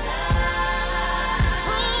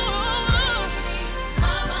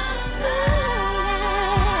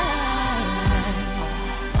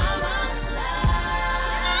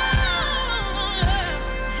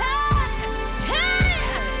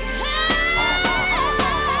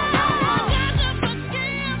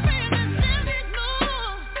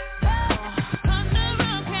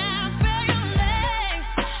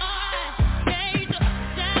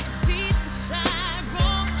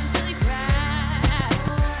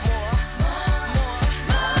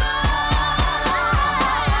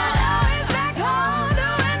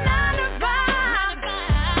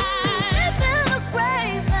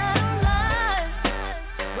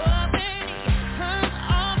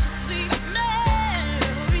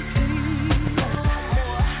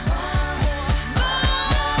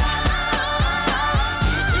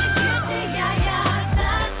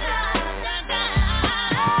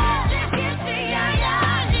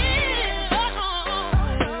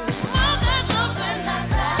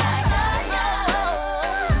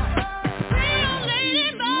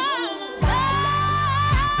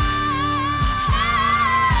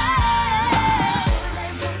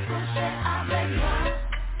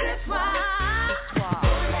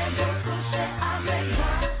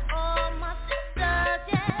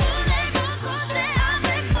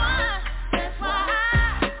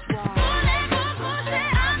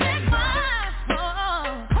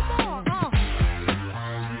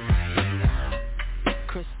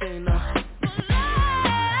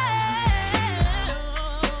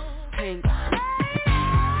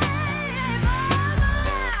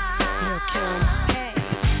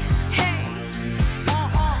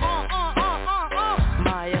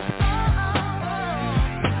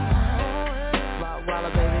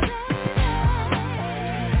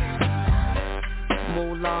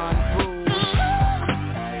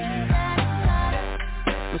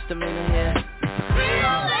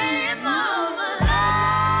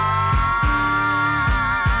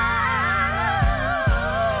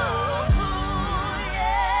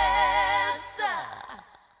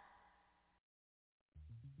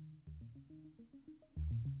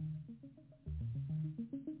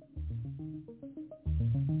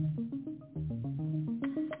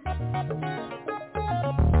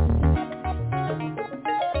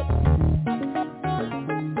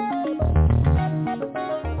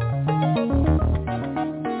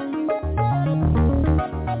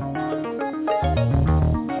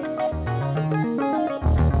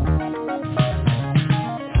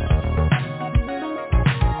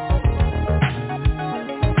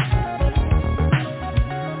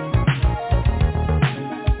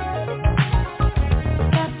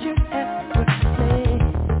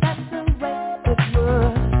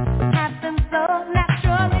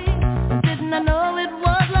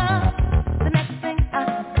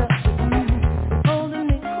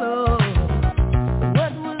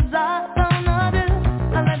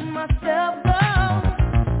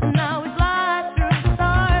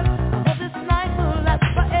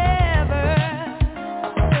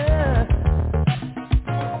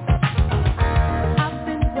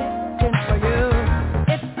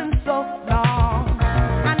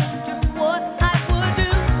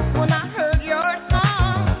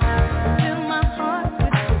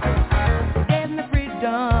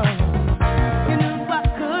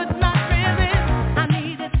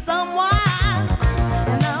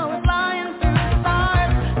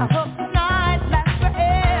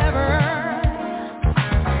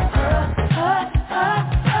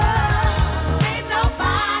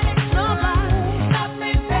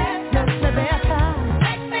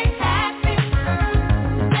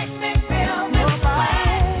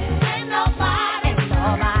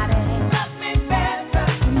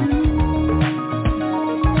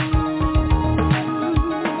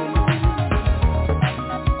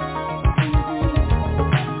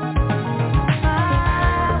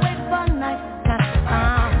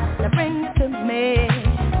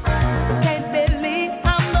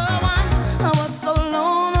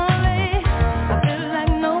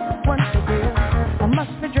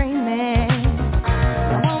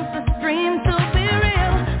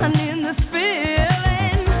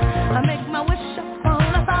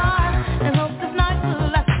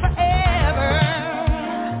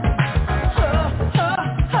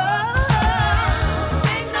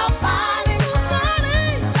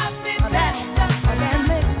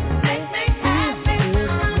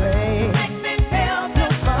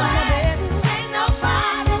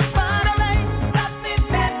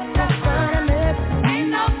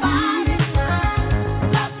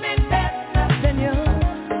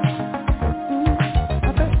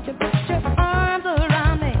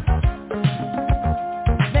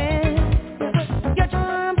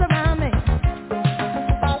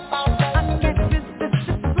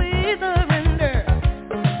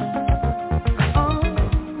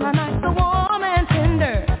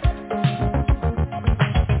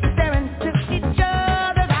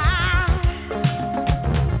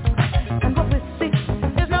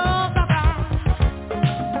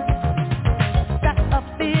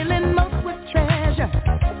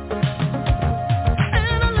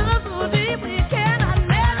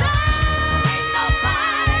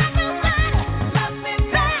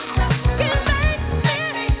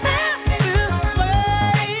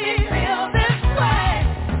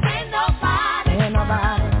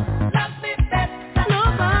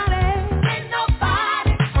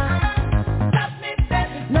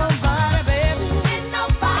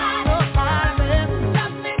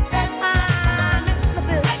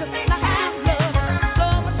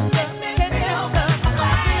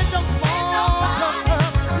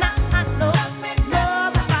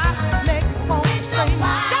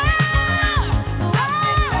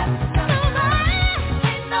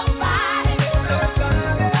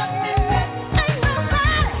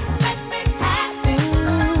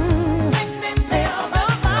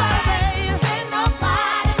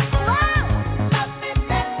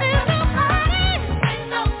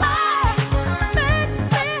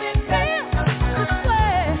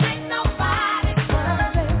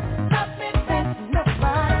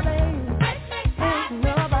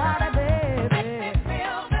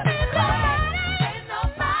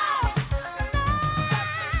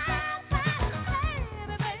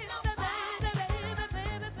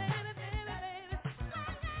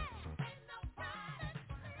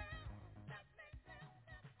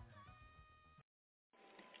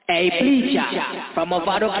 Hey, Lat'eesha, from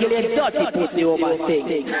over to kill your dirty pussy over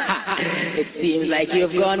thing. It seems like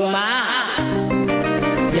you've gone mad.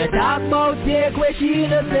 You talk about take where she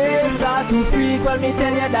the same, start to freak when me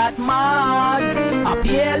tell you that mad. A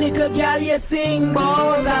pale little girl you sing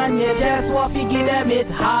bout, and you just want to give them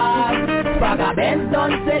it hard. Vagabonds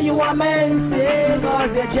don't say you a man, say, cause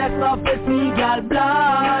you just love to see girl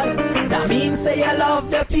blood. That means say you love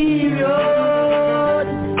the period.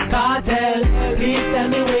 Cartel, please tell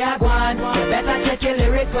me where you gone. You better check your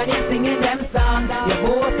lyrics when you're singing them songs. You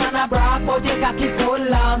both on a brag but your cocky so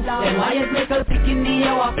long. Then why is Nickel picking the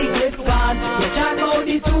air off the cliff gone? You chat about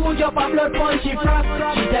the two jump a blood punch she frost.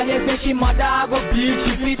 She tell you say she mother go bleed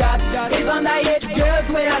she feed that. It's underage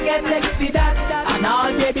girls where I get sex for that. And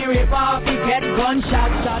all baby rape off you get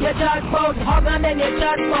gunshot. You chat about hug and then you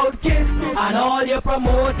chat about kiss. And all you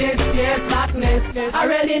promote is fear slackness. I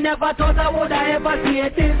really never thought I would ever see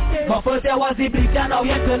this. But first there was the bleach and now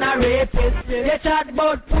you turn a rapist. You chat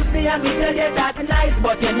about pussy and me tell you that's nice.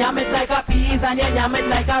 But you yam it like a peas and you yam it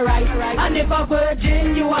like a rice. And if a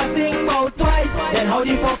virgin you a sing about twice, then how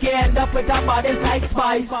the fuck you end up with a body like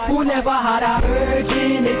Spice? Who never had a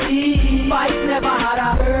virginity? Spice never had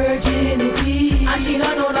a virginity. And she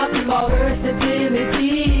don't know nothing about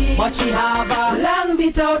versatility. But she have a long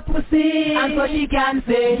bit out pussy. And so she can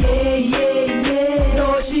say yeah, yeah, yeah.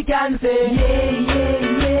 No, she can say yeah, yeah,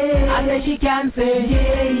 yeah. And then she can say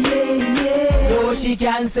yeah, yeah, yeah. No, she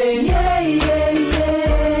can say yeah, yeah,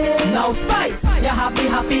 yeah. Now Spice, you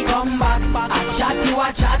happy come back. I chat you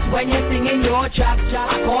a chat when you're singing your track.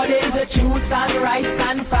 According to truth and rights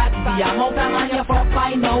and facts. The amount of man you fuck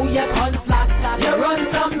by now you can't flat. You run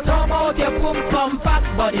some tongue out, you pump some fat.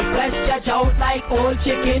 But the flesh judge out like old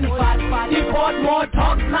chicken fat. You put more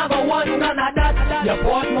thugs, never want none of that. You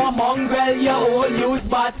put more mongrel, you all use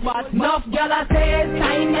bat. Enough gyal say it's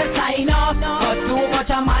time you sign off. But too much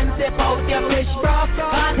a man step out your fish broth.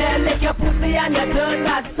 Can't tell lick your pussy and you turn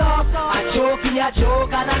that soft. A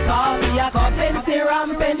choke and a coffee, a coffin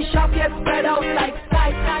serum, pen shop, you spread out like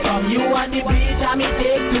sight. From you on the beach, and me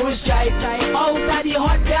take two stripes. Out of the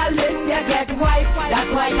hot girl list, you get wiped.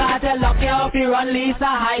 That's why I tell lock you up, you run Lisa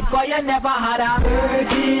hype. Cause you never had a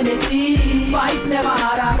virginity. Spice never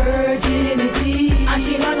had a virginity. And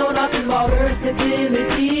she don't know nothing about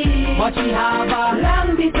versatility. But she have a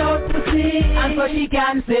long bit out pussy. And so she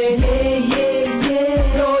can say yeah, yeah,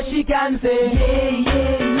 yeah. No, she can say yeah,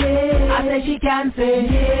 yeah, yeah. I say she can say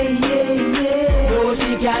yeah, yeah, yeah. No,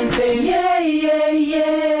 she can say yeah, yeah,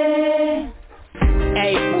 yeah.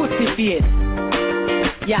 Hey, pussy face,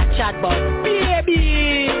 ya chat about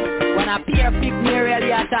baby. When a peer pick me really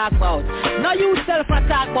you talk about. Now you self a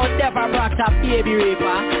talk about never brought a baby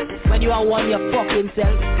raper. When you are one your fucking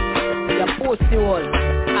self, your pussy hole.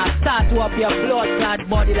 I start to up your blood clot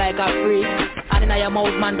body like a freak. And in your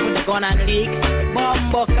mouth man put the gun and leak.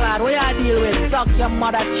 Bumbo clad, what you deal with? Suck your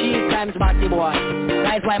mother cheese times batty boy.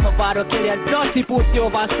 That's why my father kill your dirty pussy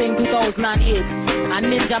over Sing 2008. And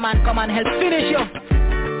Ninja Man come and help finish you.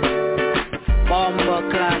 Bumbo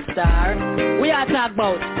clad star. We are talk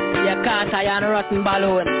about your car tire and rotten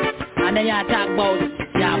balloon. And then you talk about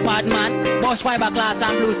your bad man, bush fiberglass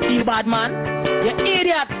and blue steel bad man. You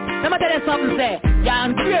idiot. Let me tell you something, say. You're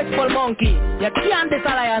an ungrateful monkey. You can't this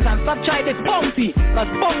alliance and stop trying this bounty. Cause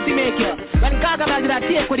bounty make you. When Gargamel did a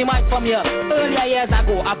take with the mic from you earlier years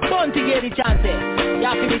ago, a bounty gave the chance. You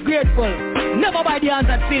have to be grateful. Never buy the hands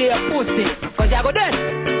and feel your pussy. Cause you go dead.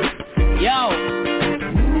 Yo.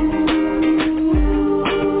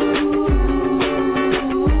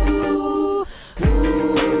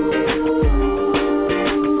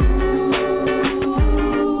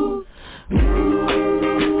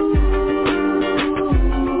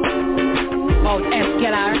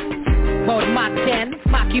 About Mach 10,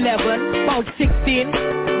 Mach 11, about 16,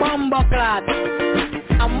 bumbleclad.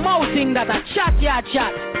 I'm mouthing that a chat ya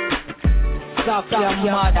chat. Suck your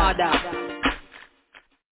mother.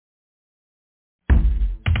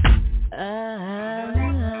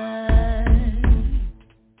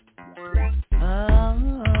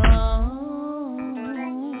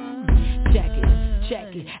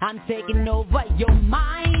 Check it, I'm taking over your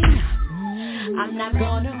mind. I'm not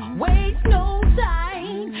gonna waste no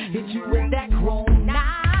time. Hit you with that Chrome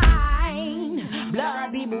 9.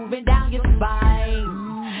 Blood be moving down your spine.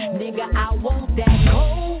 Nigga, I want that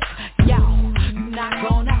coke. Yo, not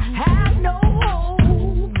gonna have no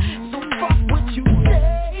hope. So fuck what you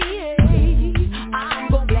say. I'm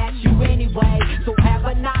gonna blast you anyway. So have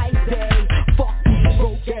a nice day. Fuck these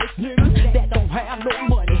broke ass niggas that don't have no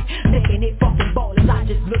money. Thinking they fucking ballers, I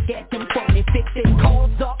just look at them funny. Fix their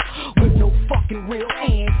calls up with no fucking real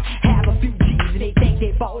ends. Have a few G's and they think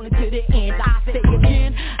they fall into the ends. I say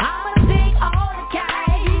again,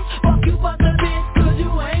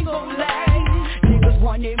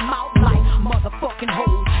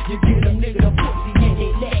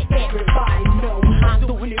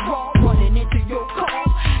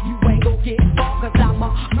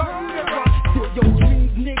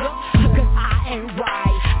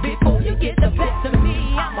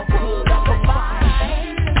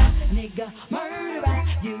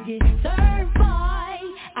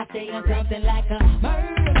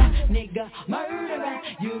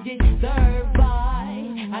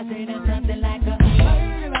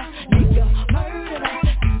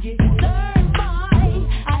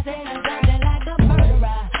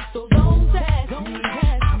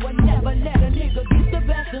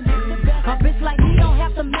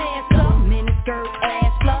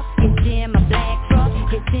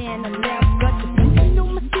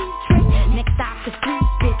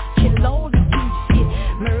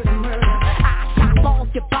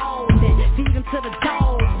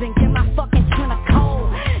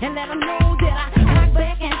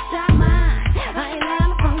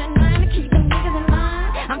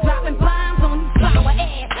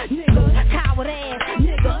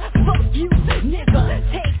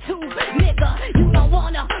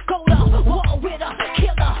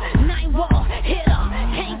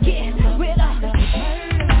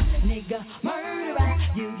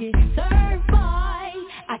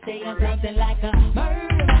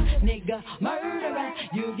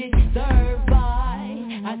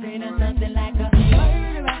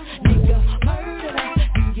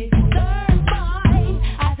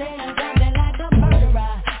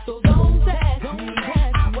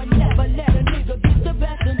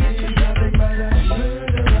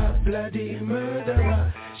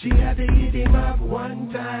 murderer. She had to hit him up one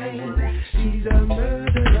time. She's a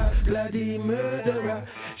murderer, bloody murderer.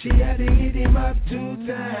 She had to hit him up 2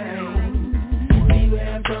 times. Where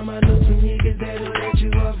I'm from, I know some niggas that'll let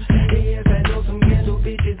you up. Yes, I know some ghetto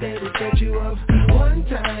bitches that'll set you up. 1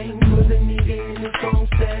 time for the nigga in the phone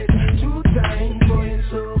set. 2 times for his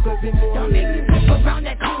soul, cause it more. Don't make me flip around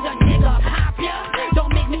that conga, nigga, pop ya.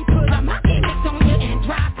 Don't make me put a monkey mix on you and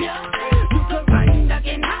drop ya. You could run, duck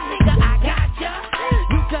and hop, nigga, I got ya.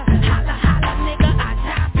 You could holla, holla, nigga, I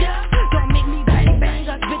top ya. Don't make me bang, bang,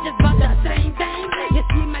 us bitches about the same thing. You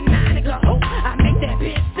see my 9, nigga, oh, I make that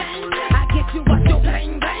bitch sing. I get you up your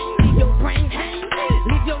bang, bang, leave your brain hang.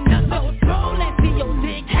 Leave your nuts so swole and see your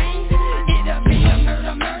dick hang. It'll be a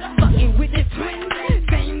murder, murder, fucking with this twin.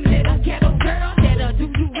 Same little ghetto girl that'll do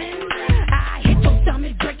you in. I hit your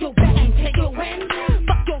stomach, break your back and take your win.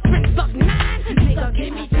 Fuck your friends, fuck 9, nigga,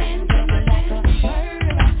 give me 10.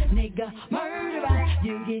 Nigga, murderer,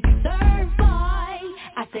 you get served, boy.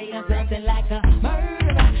 I say I'm something like a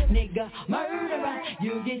murderer, nigga, murderer,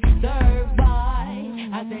 you get served, boy.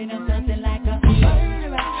 I say I'm something like a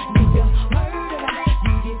murderer, nigga, murderer,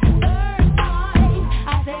 you get served, boy.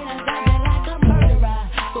 I say I'm something like a murderer,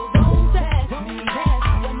 so don't test me.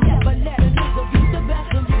 I will never let a nigga be the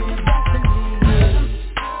best of you, the best of me.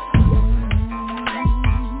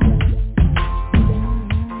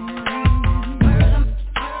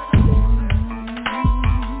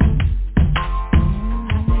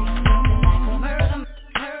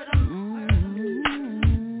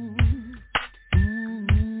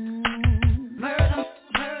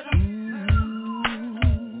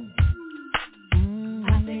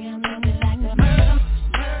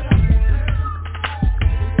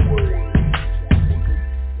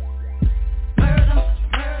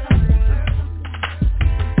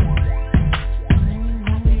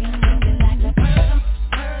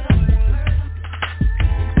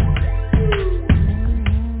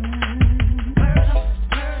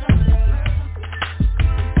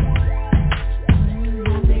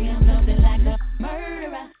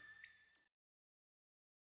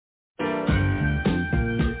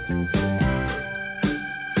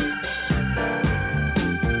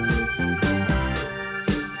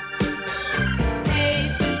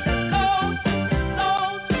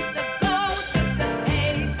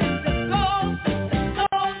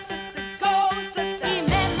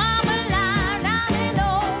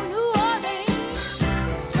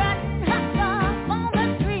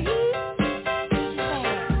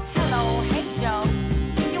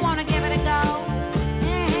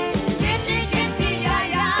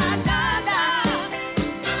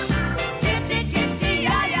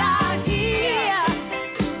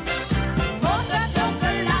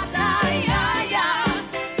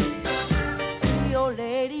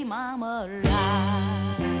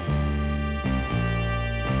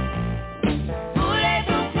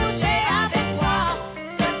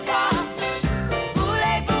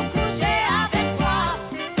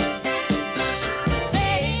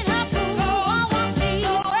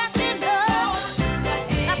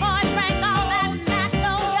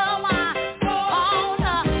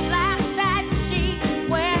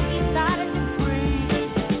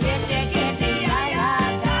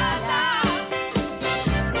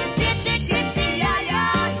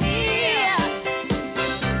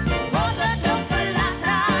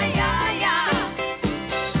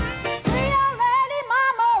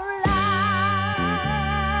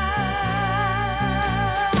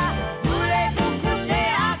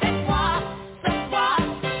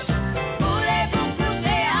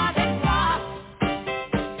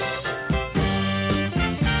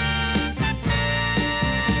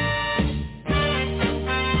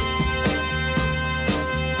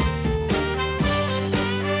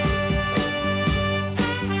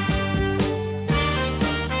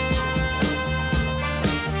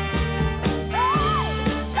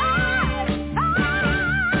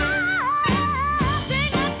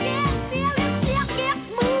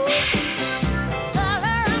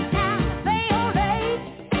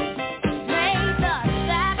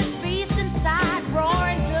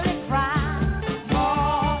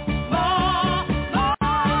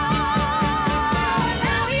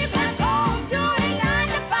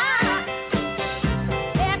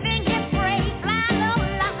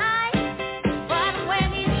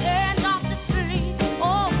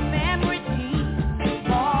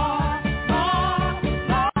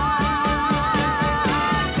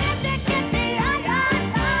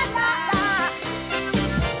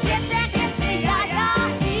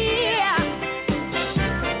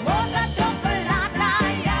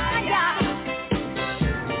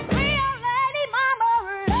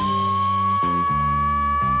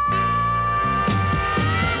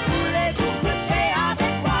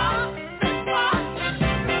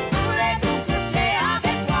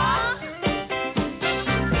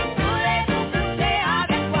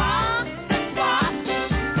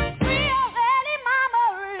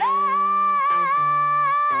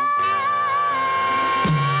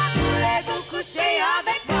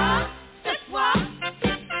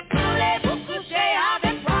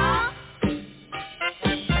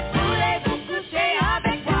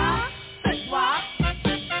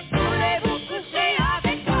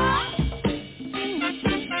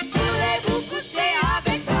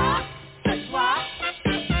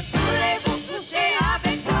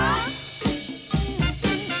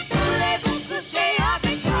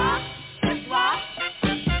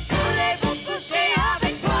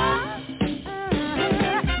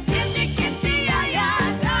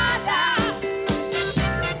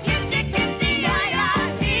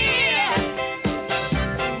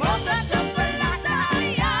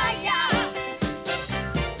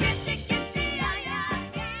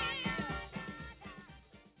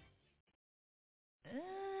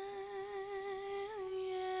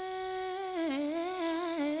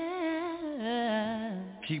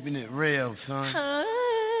 keeping it real, son.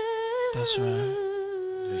 That's right.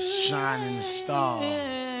 The shining star.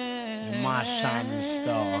 And my shining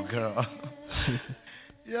star, girl.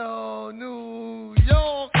 Yo, New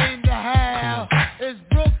York in the house. It's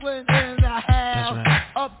Brooklyn in the house. Right.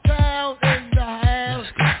 Uptown in the house.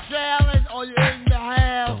 Challenge, are you in the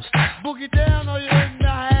house? Boogie down, are you in the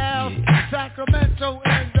house? Yeah. Sacramento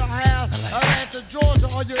in the house. Atlanta, Georgia,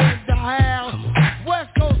 are you in the house?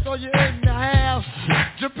 West Coast, are you in the house?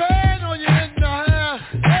 Japan, are you in the house?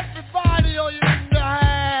 Everybody, are you in the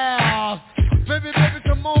house? Baby, baby,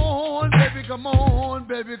 come on, baby, come on,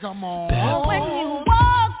 baby, come on. When you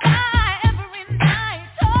walk by every night,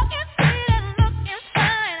 talking sweet and looking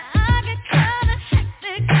fine, I get kinda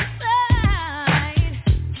hectic inside.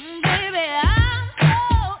 Baby, I'm so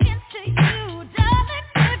into you, darling,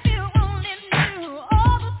 if you only knew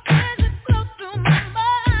all the things that flow through my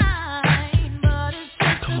mind. But it's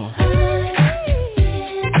just Come on.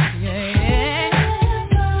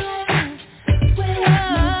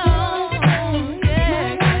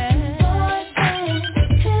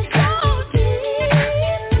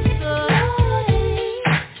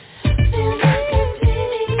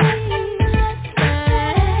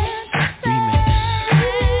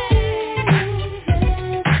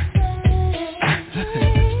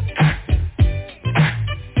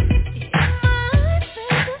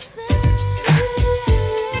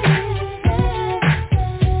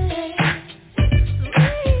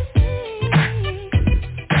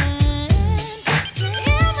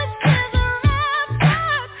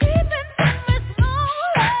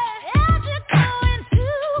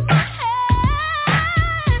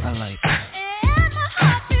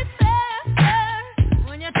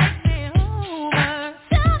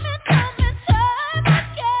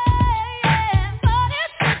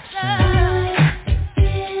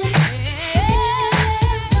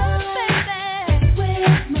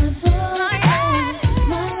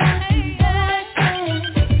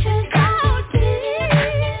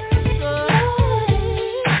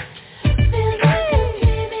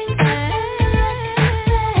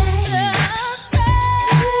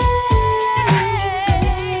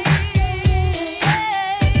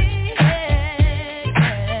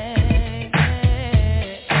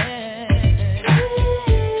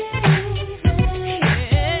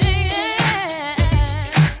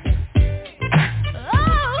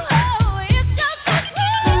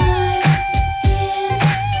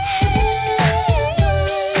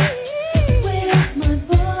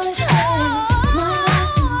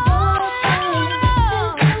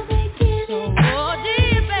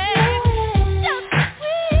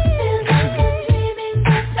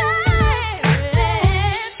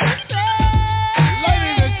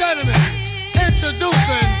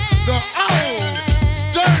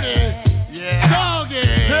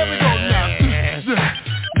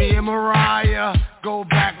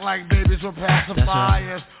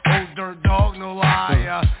 pacifiers. Old dirt dog, no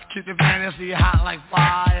liar. Keep the fantasy hot like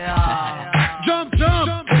fire. Jump,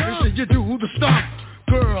 jump, let me see you do the stomp.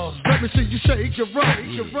 Girls, let me see you shake your rump.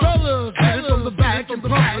 Fellas, get it from the back and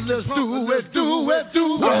front. Let's do it, do it,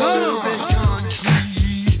 do it.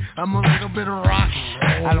 Country, I'm a little bit of rock.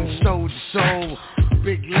 I don't soul to soul.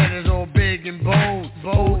 Big letters all big and bold.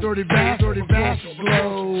 Old dirty bastard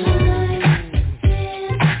glow.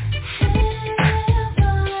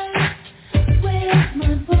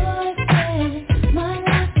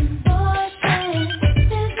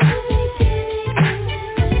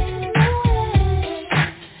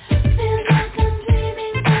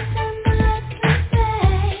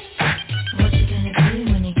 What you gonna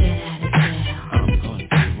do when you get out of jail? I'm gonna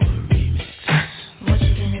do a remake.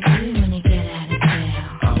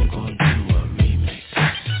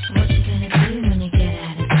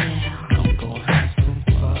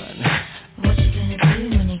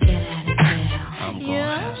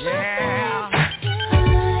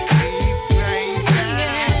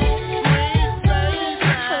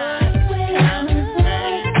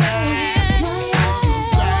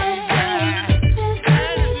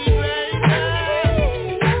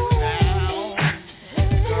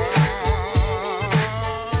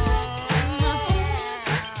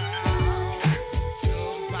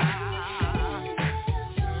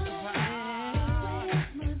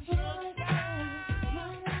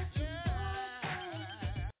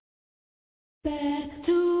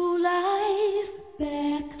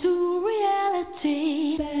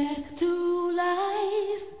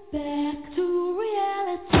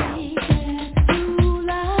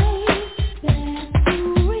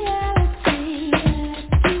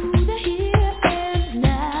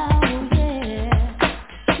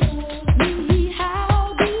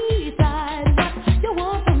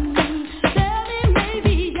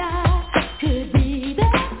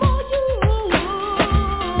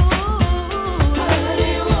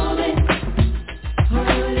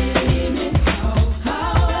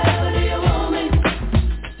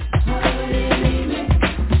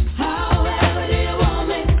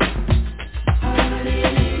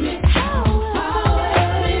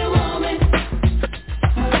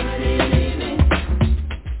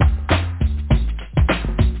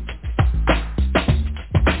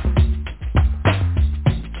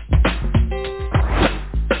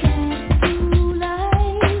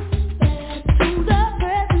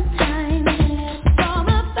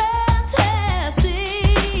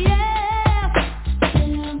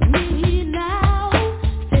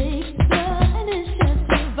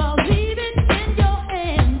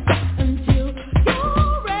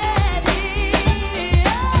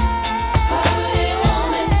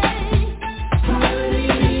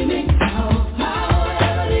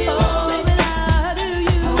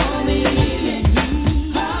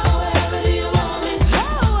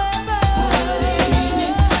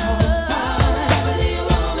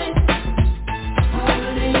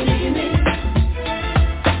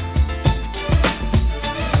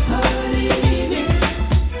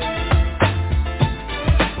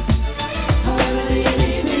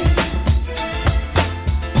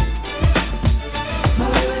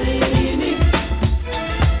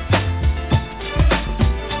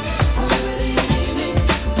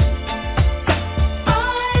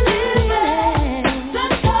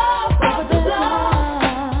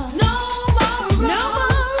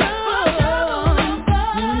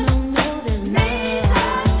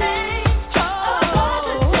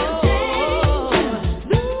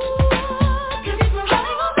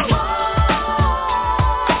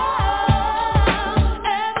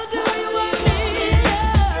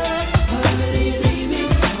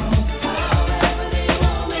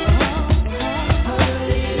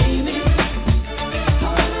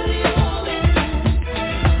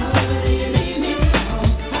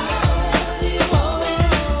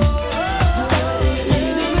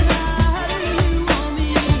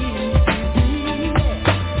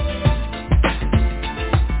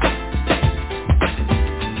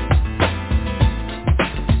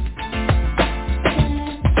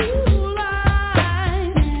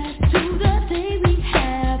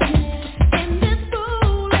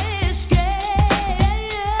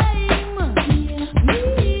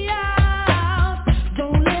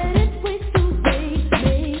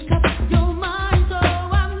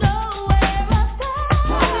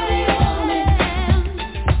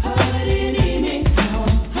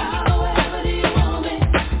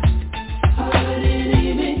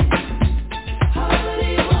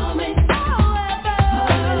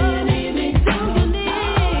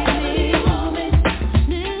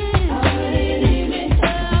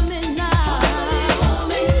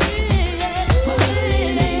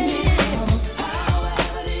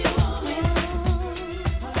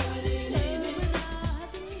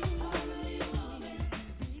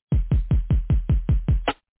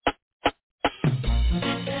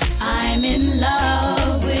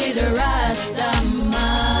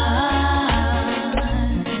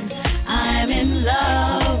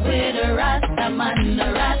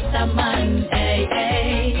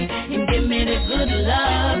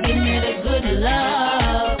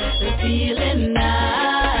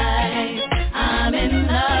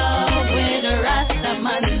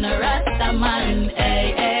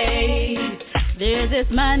 this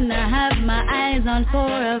man I have my eyes on for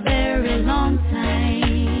a very long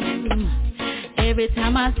time. Every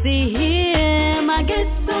time I see him, I get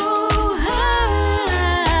so high.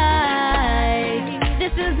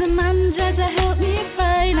 This is a man just to help me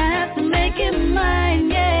find. I have to make him mine,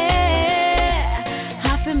 yeah.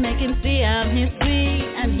 Have to make him see I'm his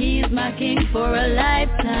sweet, and he's my king for a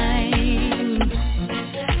lifetime.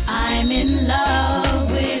 I'm in love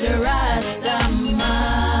with a Rasta man.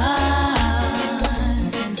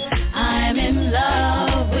 I'm in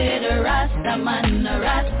love with a Rasta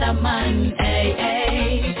man, hey,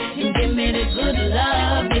 hey. Give me the good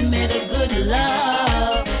love, give me the good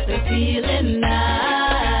love. The feeling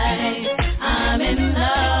nice. I'm in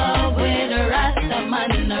love with a Rasta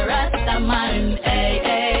man, hey,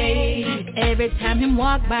 hey. Every time him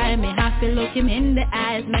walk by me, have to look him in the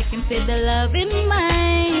eyes, make him feel the love in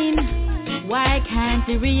mine. Why can't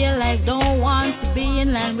he realize, don't want to be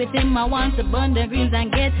in line with him, I want to burn the greens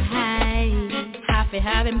and get high. Have to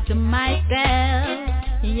have him to myself,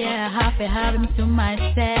 yeah, have to have him to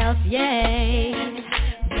myself, yeah.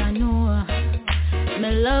 I know,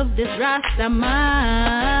 me love this Rasta man.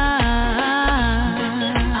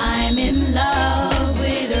 I'm in love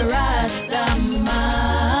with a Rasta man.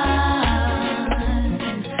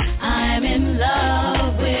 I'm in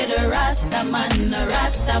love with a Rasta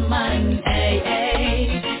man, hey,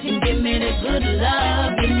 hey. Give me the good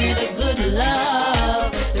love, give me the good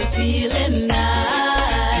love. The feeling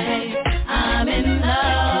nice. I'm in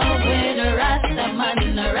love with a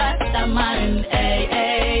Rasta man, hey,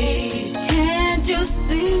 hey. Can't you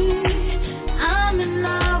see? I'm in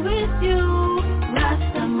love with you,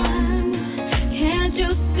 Rasta man. Can't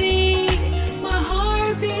you see? My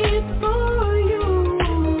heart beats for you.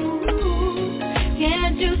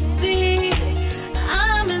 Can't you see?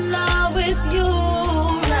 I'm in love with you,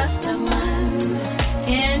 Rasta man.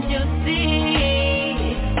 Can't you see?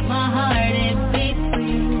 My heart it beats for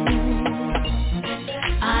you.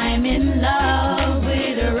 I'm in love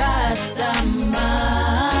with a Rasta man.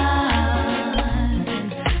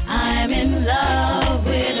 I'm in love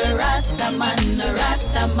with a Rasta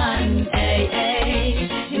man, hey, hey.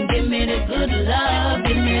 Give me the good love,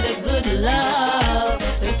 give me the good love.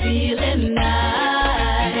 The feeling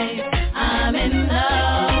nice. I'm in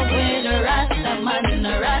love with a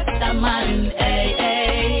Rasta man, hey,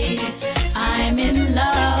 hey. I'm in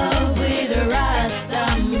love with a Rasta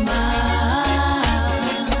man.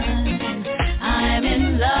 I'm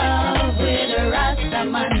in love with a Rasta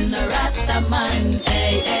man,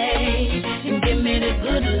 hey, hey. Give me the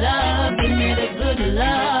good love, give me the good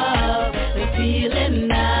love. The feeling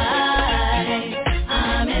nice.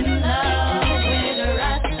 I'm in love with a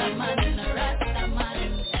Rasta man,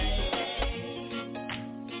 hey,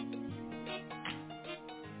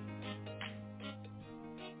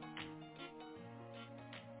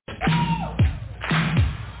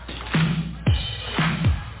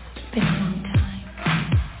 Been a long time.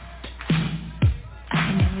 I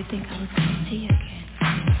never think I was gonna see you again.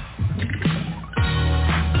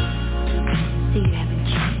 See, you haven't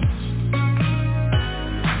changed.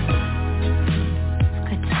 It's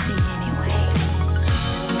good to see you anyway.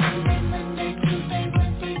 Monday, Tuesday,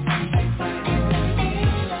 Wednesday, Thursday, Friday, Saturday.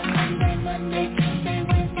 Monday, Tuesday,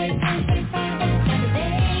 Wednesday, Thursday, Friday, Saturday.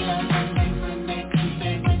 Monday,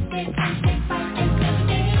 Tuesday, Wednesday, Thursday, Friday,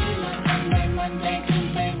 Saturday. Monday,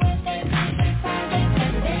 Tuesday, Wednesday, Thursday, Friday,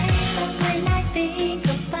 Saturday. When I think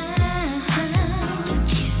about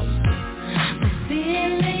my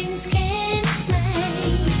feelings can't explain.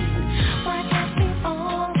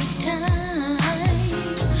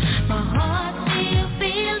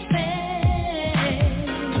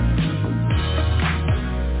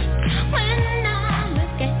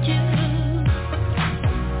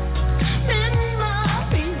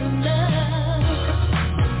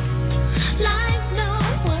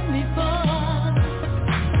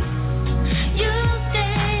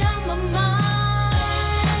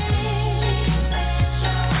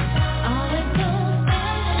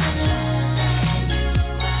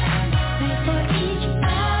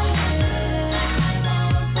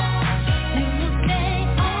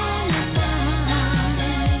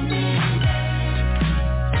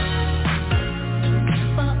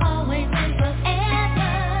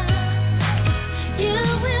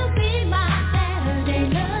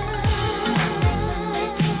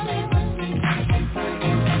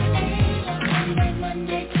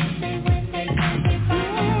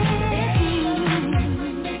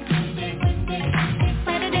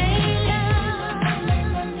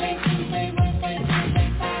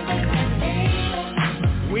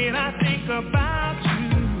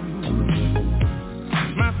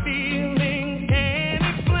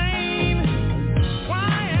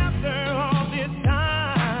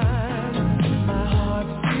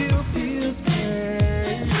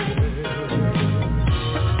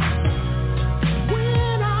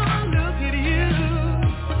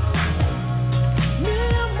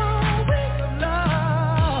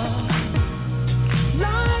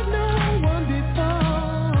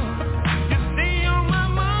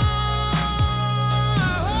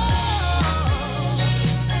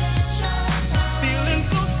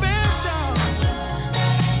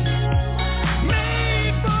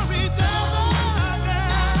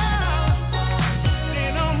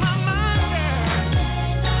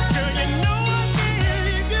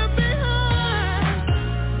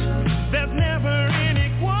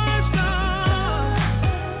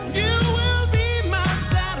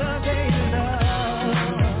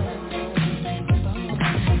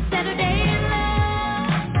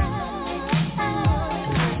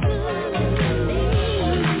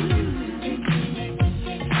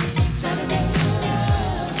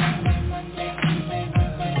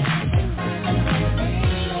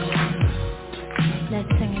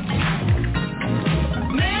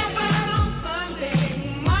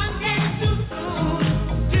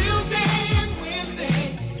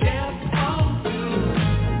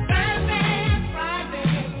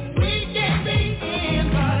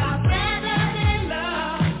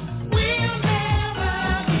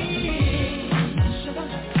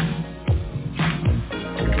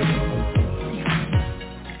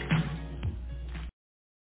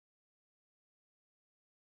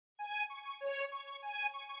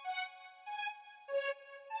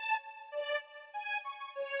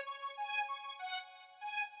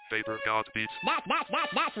 Vapor God Beats.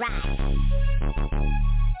 That's right.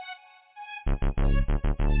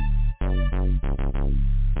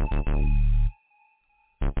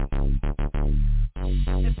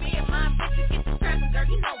 If me and my bitches get to scrapping, girl,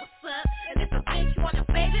 you know what's up. And if a bitch wanna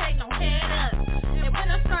fade, it ain't no head up. And when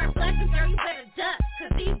I start blasting, girl, you better duck.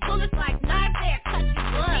 Cause these bullets like knives, they'll cut you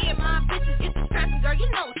up. Me and my bitches get to scrapping, girl,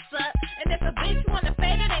 you know what's up. And if a bitch wanna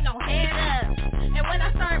fade, it ain't no head up. And when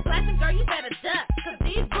I start blasting, girl, you better duck. Cause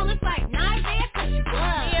these bullets like knives, they'll cut you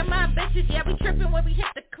up. Me and my bitches, yeah, we tripping when we hit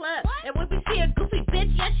the club. And when we see a goofy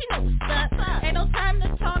bitch, yeah, she know what's up. Ain't no time to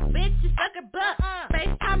talk, bitch, you suck a butt.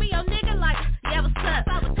 FaceTime me your nigga like, yeah, what's up?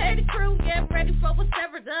 Pay the crew, yeah, I'm ready for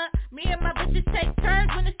whatever's up. Me and my bitches take turns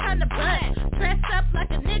when it's time to butt. Dressed up like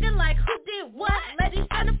a nigga, like who did what? Lady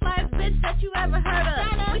Stunn, flyest bitch that you ever heard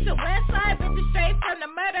of. We some west side bitches straight from the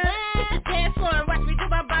murder. Hit the dance floor and watch me do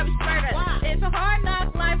my Bobby Smurder. It's a hard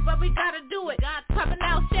knock life, but we gotta do it. Popping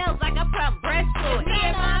out shells like I pump breast fluid. Me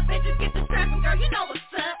and my bitches get the scrapping, girl, you know what's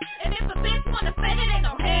up. And if a bitch wanna fade, it ain't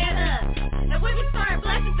no head up. And when we start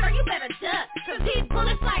blasting, girl, you better duck. Cause these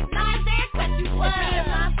bullets like knives, they'll cut you up. Me and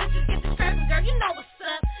my bitches get the scrapping, girl, you know what's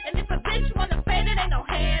up. And if a bitch wanna fade, it ain't no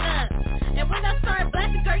head up. And when I start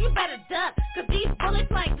blasting, girl, you better duck. Cause these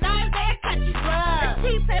bullets like knives, they'll cut you up.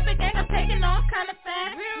 The paper gang, I'm taking off kinda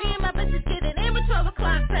fast. Me and my bitches getting in with 12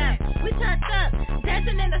 o'clock pass. We turned up,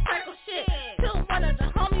 dancing in the circle shit. Till one of the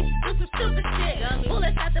homies do some stupid shit.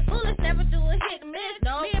 Bullets after bullets, never do a hit and miss.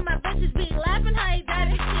 Me and my bitches be laughing how he died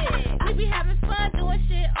and shit. We be having fun doing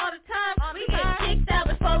shit all the time. We get kicked out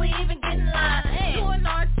before we even get in line. Doing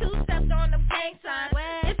our two-steps on them gang signs.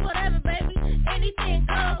 It's whatever, baby, anything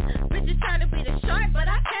goes. Bitches trying to be the shark, but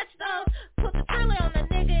I catch those. Put the thriller on the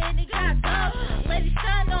nigga and he got gold. Lady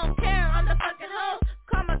Stunn don't care, I'm the fucking hoe.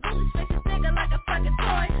 Call my goofy fix this nigga like a fucking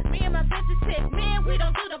toy. Me and my bitches pick men, we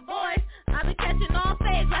don't do the boys. I be catching all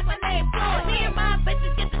fades like my name Floyd. Me and my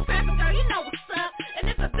bitches get the scrapping, girl, you know what's up. And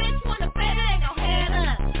if a bitch wanna fade, it ain't no head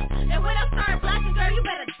up. And when I start blasting, girl, you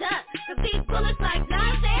better duck. Cause these bullets like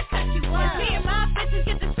knives, they'll cut you up. Me and my bitches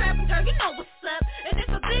get the scrapping, girl, you know what's up. And if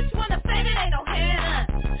a bitch wanna fade, it ain't no head up.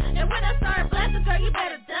 And when I start blasting, girl, you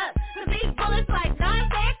better duck. Cause these bullets like knives,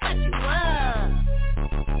 they'll cut you up.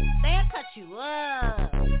 They'll cut you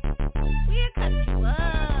up. We'll cut you up.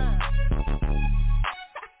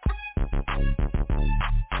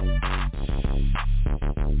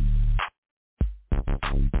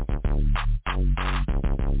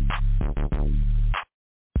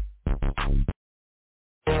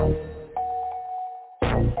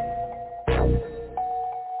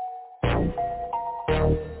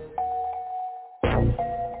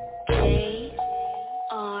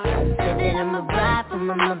 I'm a ride for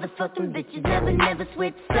my motherfucking bitches. Never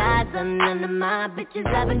switch sides on none of my bitches.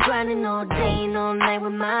 I've been grinding all day and all night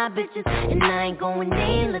with my bitches. And I ain't going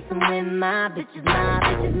in, listen with my bitches. My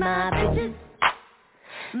bitches, my bitches.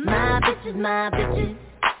 My bitches, my bitches.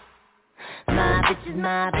 My bitches,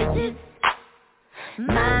 my bitches.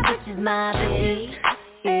 My bitches, my bitches.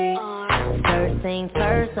 First thing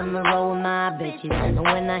first, I'ma roll with my bitches. And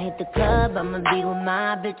when I hit the club, I'ma be with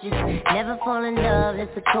my bitches. Never fall in love,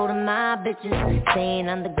 that's the code of my bitches. Staying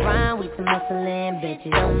on the grind, we some hustling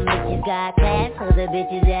bitches. Some bitches got class, other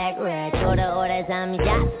bitches act rich. Orders on me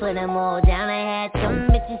yachts, put them all down a hat. Some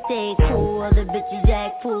bitches stay cool, other bitches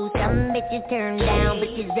act fool. Some bitches turn down,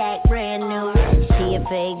 bitches act brand new. She a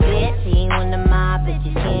fake bitch, she ain't one of my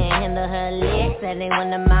bitches. Can't handle her lips, that ain't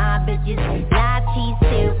one of my bitches. Live cheese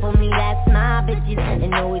still for me, that's my bitches.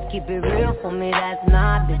 And always keep it real for me, that's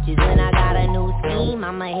my bitches. When I got a new scheme,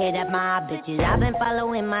 I'ma hit up my bitches. I've been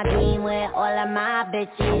following my dream with all of my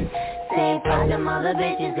bitches. Say fuck them other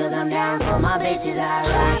bitches, cause I'm down for my bitches. I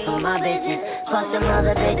ride for my bitches. Fuck them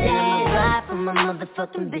other bitches, I'ma ride for my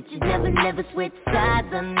motherfucking bitches. Never switch sides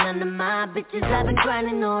on none of my bitches. I've been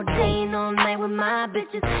grinding all day and all night with my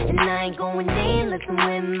bitches. And I ain't going in, listen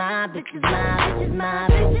with my bitches. My bitches, my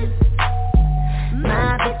bitches.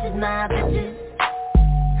 My bitches, my bitches.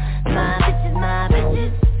 My bitches, my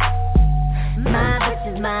bitches. My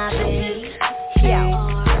bitches, my bitches. Yeah.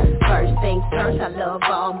 First things first, I love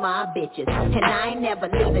all my bitches. And I ain't never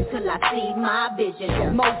leaving till I see my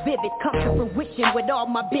vision. More vivid, come to fruition with all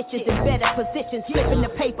my bitches in better positions. Flipping the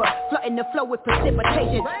paper, flooding the flow with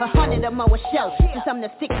precipitation. 100 or more a show, since I'm the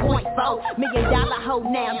 6.4 $1 million hoe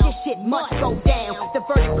now. This shit must go down. The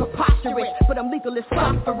verdict preposterous, but I'm legal as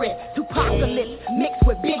phosphorus. Tupacalypse, mixed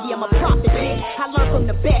with Biggie, I'm a prophet, bitch. I learned from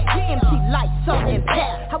the best, MC Light, Salt and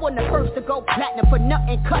Pep. I wasn't the first to go platinum for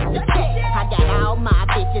nothing, cut the check. I got all my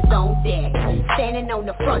bitches on deck, standing on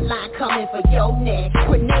the front line, coming for your neck.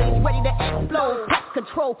 Grenades ready to explode.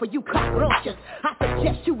 control for you cockroaches. I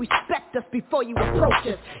suggest you respect us before you approach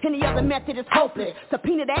us. Any other method is hopeless.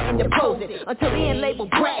 Subpoena that and depose it. Until then, label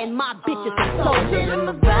brat and my bitches and soldiers. I'm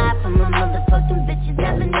a ride for my motherfucking bitches.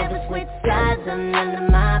 I've been never switch sides on none of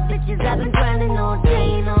my bitches. I've been grinding all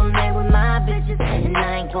day and all night with my bitches. And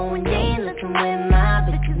I ain't going in looking with my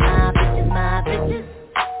bitches. My bitches, my bitches.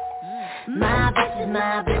 My bitches,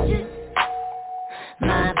 my bitches.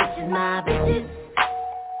 My bitches, my bitches.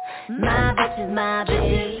 My bitches, my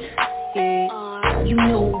bitches. You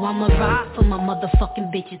know I'm a rock for my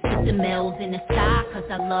motherfucking bitches. Put the males in the sky, cause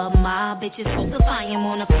I love my bitches. Crucifying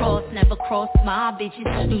on a cross, never cross my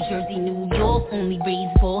bitches. New Jersey, New York, only raise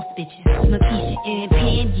boss bitches. Lat'eesha and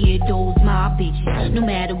Pan, yeah, those my bitches. No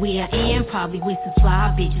matter where I am, probably with some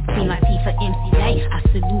fly bitches. Queen Latifah, MC Light, I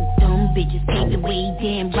salute them bitches. Pave the way,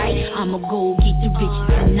 damn right, I'ma go get the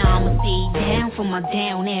riches. And I'ma stay down for my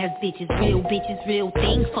down ass bitches. Real bitches, real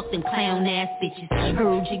things, fuck them clown ass bitches.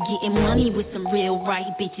 Heard you getting money with some real right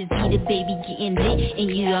bitches. Be the baby getting lit and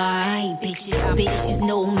you alright bitches. Bitches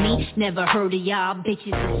know me, never heard of y'all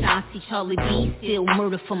bitches. Ashanti, Charli B, still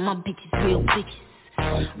murder for my bitches. Real bitches,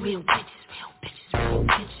 real bitches, real bitches, real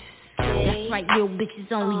bitches. That's right, real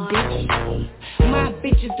bitches only, bitch. My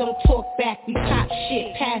bitches don't talk back, we pop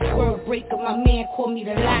shit. Password breaker, my man called me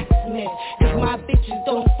the locksmith. Cause my bitches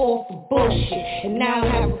don't fall for bullshit. And I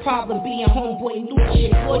don't have a problem being homeboy new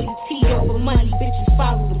shit. Loyalty over money, bitches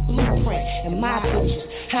follow the blueprint. And my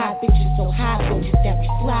bitches, high bitches, so high bitches. That we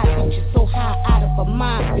fly bitches, so high out of our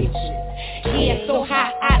mind bitches. Yeah, so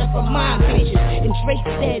high out of our mind bitches. And Drake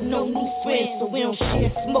said no new friends, so we don't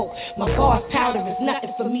share smoke. My bar powder is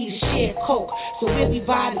nothing for me to share coke. So where we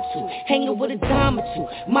riding to? Hanging with a dime or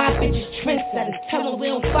two. My bitches trendsetters, tell them we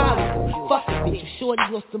don't follow. Fuck it, bitches, shorty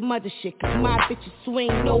or some other shit. Cause my bitches swing,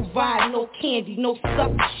 no ride, no candy, no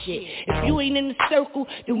sucker shit. If you ain't in the circle,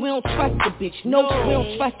 then we don't trust the bitch. No, we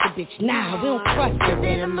don't trust the bitch. Nah, we don't trust the bitch.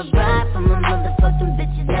 Then I'm a ride for my motherfucking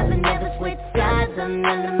bitches. Never switch sides on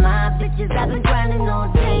none of my bitches. I've been grinding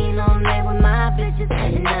all day and all night with my bitches.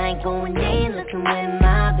 And I ain't going in looking with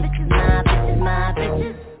my bitches. My bitches, my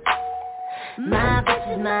bitches. My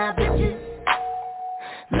bitches, my bitches.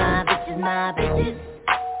 My bitches, my bitches.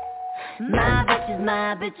 My bitches,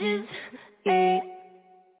 my bitches. Yeah.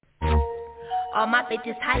 All my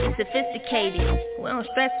bitches highly sophisticated. We don't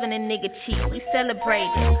stress when a nigga cheat, we celebrate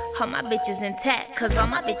it. All my bitches intact, cause all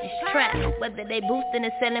my bitches trapped. Whether they boosting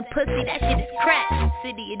or selling pussy, that shit is crap.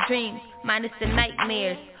 City of dreams, minus the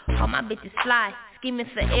nightmares. All my bitches fly, scheming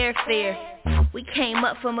for airfare. We came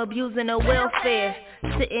up from abusing the welfare.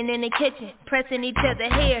 Sitting in the kitchen, pressing each other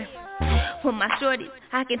hair. With my shorties,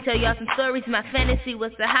 I can tell y'all some stories. My fantasy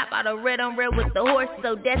was to hop out of red on red with the horse.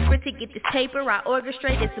 So desperate to get this paper, I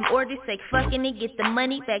orchestrated some orders. Say fucking it, get the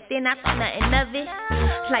money. Back then I thought nothing of it.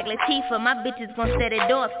 Like Latifah, my bitches gon' set it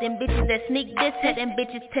off. Them bitches that sneak this, tell them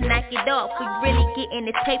bitches to knock it off. We really getting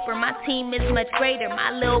this paper, my team is much greater. My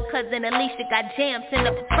little cousin Alicia got jammed, send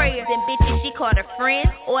up a prayer. Them bitches she called her friends,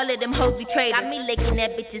 all of them hoes betrayed her. Got me licking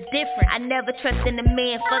that bitches different. I never trust in a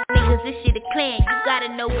man, fuck niggas, this shit a clan. You gotta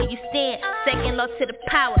know where you stand. Second law to the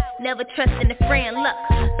power, never trust in a friend. Look,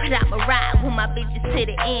 put out my ride with my bitches to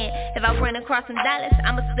the end. If I run across some dollars,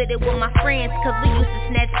 I'ma split it with my friends. Cause we used to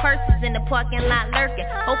snatch purses in the parking lot lurking.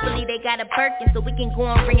 Hopefully they got a Birkin so we can go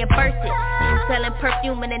and reimburse it. Selling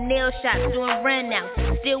perfume in the nail shops, doing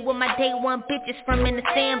runouts. Still with my day one bitches from in the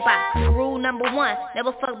sandbox. Rule number one,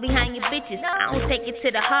 never fuck behind your bitches. I don't take it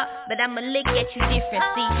to the heart, but I'ma lick at you different.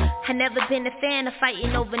 See, I never been a fan of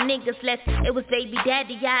fighting over niggas. Less it was baby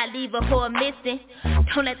daddy, I'd leave a whore missing.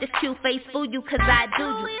 Don't let this cute face fool you, cause I do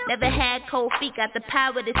you. Never had cold feet, got the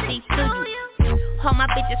power to see through you. All my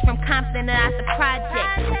bitches from Compton and out the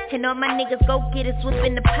project. And all my niggas go getters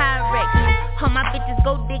whooping the Pyrex. All my bitches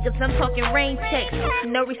go diggers, I'm talking rain checks.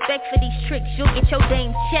 No respect for these tricks, you'll get your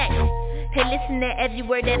dame checked. Hey, listen to every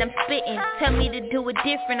word that I'm spitting. Tell me to do it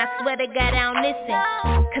different, I swear to God I don't listen.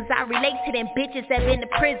 Cause I relate to them bitches that been to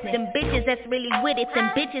prison. Them bitches that's really with it,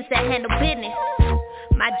 them bitches that handle business.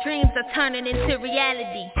 My dreams are turning into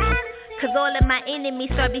reality. Cause all of my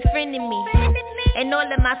enemies start befriending me. And all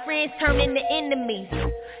of my friends turn into enemies.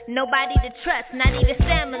 Nobody to trust, not even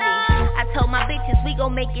family. I told my bitches we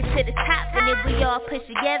gon' make it to the top. And if we all push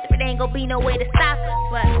together, it ain't gon' be no way to stop us.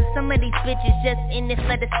 But some of these bitches just in it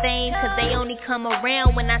for the fame. Cause they only come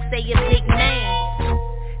around when I say a big name.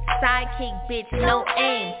 Sidekick bitch, no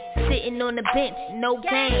aim. Sitting on the bench, no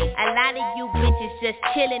game. A lot of you bitches just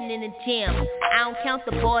chilling in the gym. I don't count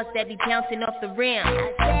the balls that be bouncing off the rim.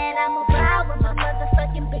 I said I'ma ride with my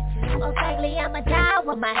motherfucking bitches. Most likely I'ma die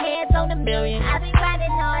with my hands on the million. I be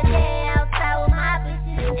riding all day outside with my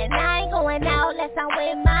bitches. And I ain't going out unless I'm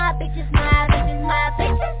with my bitches, my bitches, my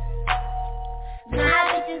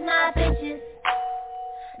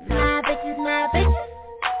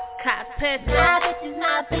pistol. My bitches,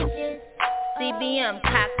 my bitches. CBM,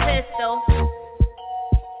 cock pistol.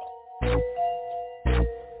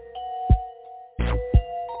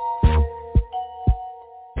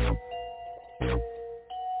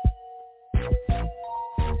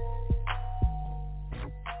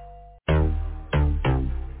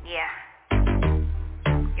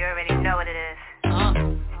 You already know what it is.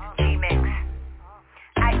 It's G-Mix.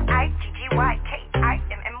 I-I-G-G-Y-K-I-M-M-Y.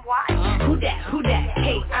 Who that?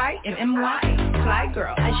 K-I-M-M-Y. Fly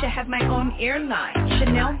girl, I should have my own airline.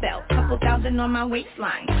 Chanel belt, couple thousand on my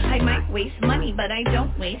waistline. I might waste money, but I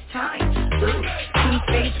don't waste time. Ooh, Team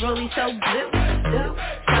Space Rollie so blue. Ooh,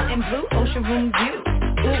 something blue, ocean room view.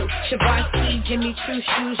 Ooh, Swarovski, Jimmy Choo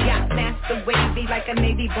shoes, yacht master wavy like a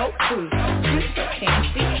Navy boat cruise. I'm so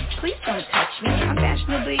fancy, please don't touch me. I'm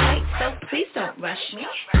fashionably late, so please don't rush me.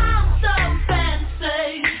 I'm so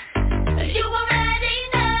fancy. You already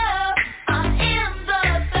know I'm in the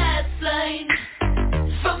fast lane.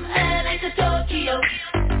 From LA to Tokyo,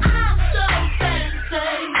 I'm so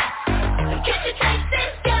fancy. Can't you take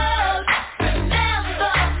this gold?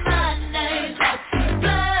 Remember my name. I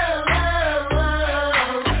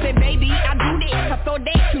said, baby, I do this. I thought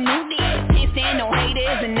that you knew this. Can't stand no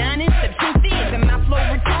haters and none. The truth is, and my flow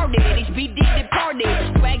retarded. HBD departed.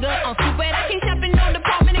 Swagger on stupid. I can't shop in no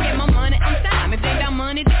department to get my money on time. If they got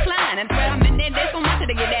money, decline. That's where I'm in there. That's so much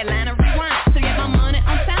to get that line of rewind. So get my money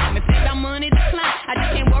on time. If they got money, decline. I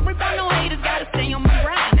just can't worry about no haters. Gotta stay on my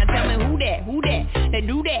grind. Now tell me who that? They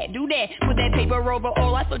do that. Put that paper over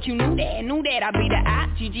all. I thought you knew that. I be the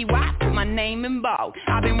I-G-G-Y. Put my name in bold.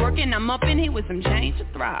 I've been working. I'm up in here with some change to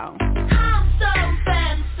throw. I'm so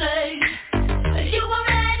fancy. You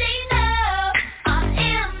already know I'm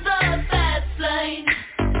in the fast lane.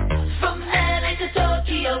 From LA to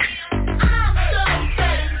Tokyo, I'm so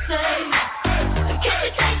fancy. Can't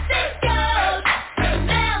you take this gold?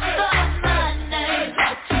 Remember my name.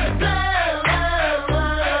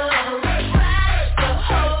 Crash the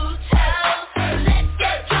hotel. Let's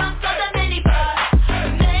get drunk on the minibar.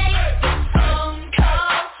 Make the phone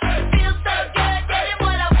call. Feels so good getting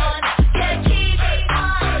what I want. Yeah, keep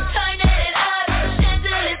on turning it up.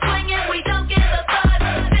 Chandelier swinging, we don't give a fuck.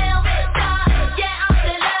 Film star, yeah, I'm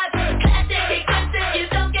still up. Classic sequences, you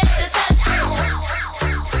don't get to touch.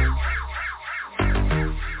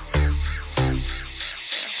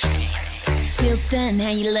 Still stunned,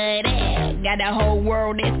 how you love that? Got the whole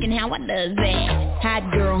world asking how I does that.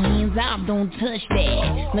 Hot girl, hands off, don't touch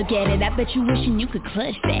that. Look at it, I bet you wishing you could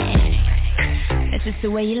clutch that. That's just the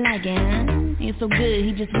way you like it, huh? It's so good,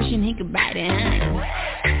 he just wishing he could bite it, huh?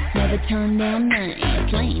 Never turn down nothing.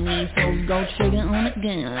 Slaying these folks, go trigger on a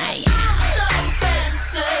gun like I'm so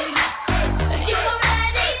fancy. You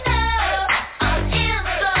already know I'm in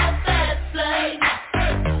the fast lane.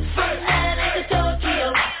 From LA to Tokyo,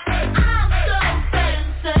 I'm so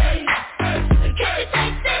fancy. Can't you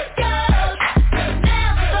take this gold?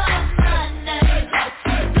 Remember my name.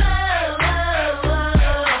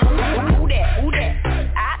 Who that?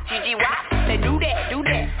 I-G-G-Y. They do that.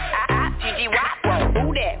 I-G-G-Y. Who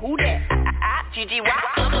that? I-G-G-Y.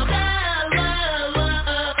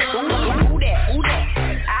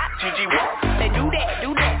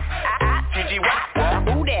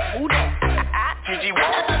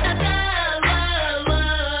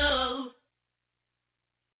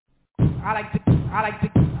 I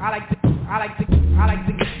like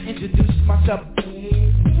to introduce myself.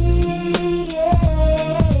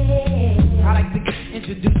 I like to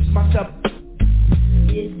introduce myself.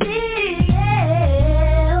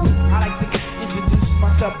 I like to introduce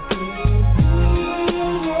myself.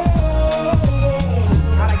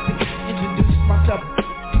 I like to introduce myself.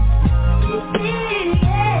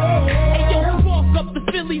 Hey yo, walk up the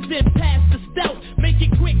Phillies and pass the stout. Make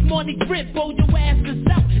it quick, money grip, blow your asses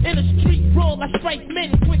out. In a street brawl, I strike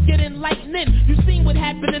men quicker than lightning. You seen what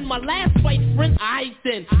happened in my last fight, friend? I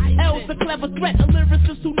then. L's a clever threat, a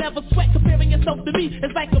lyricist who never sweat. Comparing yourself to me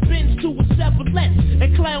is like a Benz to a Chevrolet.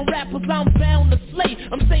 And clown rappers I'm bound to slay.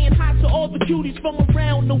 I'm saying hi to all the cuties from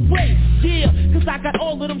around the way. Yeah, cause I got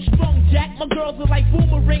all of them strong, Jack. My girls are like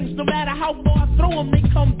boomerangs, no matter how far I throw them, they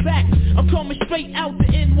come back. I'm coming straight out to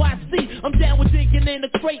NYC. I'm down with digging in the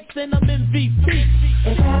crates and I'm MVP.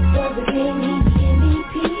 If rap was a game, he'd be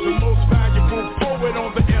MVP. The most valuable poet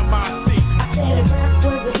on the MIC. I said if rap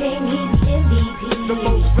was a game, he'd be MVP. The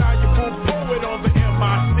most valuable poet on the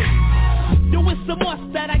MIC. Yo, it's a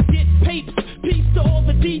must that I get papes. Peace to all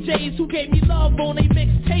the DJs who gave me love on they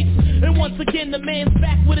mixtapes. And once again, the man's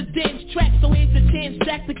back with a dance track. So here's the chance hands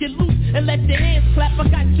jacked to get loose and let your hands clap. I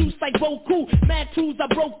got juice like Boku, mad tools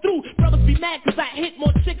I broke through. Brothers be mad cause I hit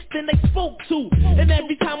more chicks than they spoke to. And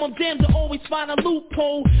every time I'm jammed I always find a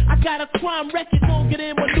loophole. I got a crime record longer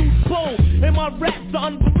than my new pole. And my raps are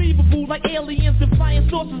unbelievable like aliens and flying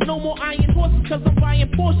saucers. No more iron horses cause I'm buying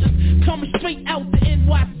Porsches. Coming straight out the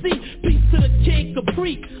NYC. Peace to the Kid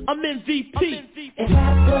Capri, I'm MVP. If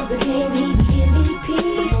rap was a game, he'd be MVP.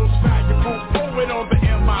 The most valuable poet on the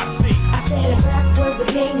MIC. I said if rap was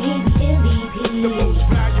a game, he'd be MVP. The most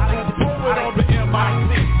valuable poet on the MIC.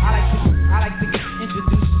 I like to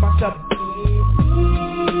introduce myself.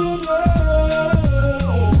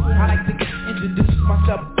 I like to introduce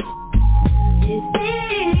myself.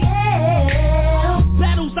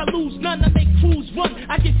 Battles I lose none, I make fools run,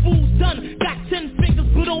 I get fools done. Got 10 fingers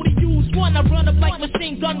but only use one. I run up like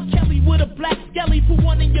Machine Gun Kelly with a black skelly. Put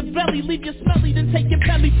one in your belly, leave you smelly, then take your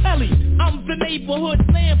belly. I'm the neighborhood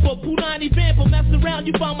lamper, Punani vamper. Mess around,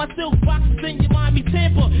 you find my silk boxes in your Miami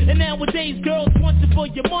Tampa. And nowadays girls want you for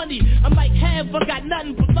your money. I'm like, have I got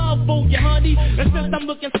nothing but love for you, honey. And since I'm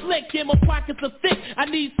looking slick and my pockets are thick, I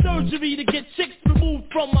need surgery to get chicks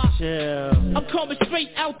removed from my I'm coming straight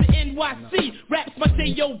out the NYC. Raps my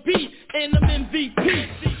J.O.B. and I'm MVP.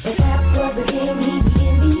 If rap was a game, he'd be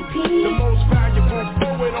MVP. The most valuable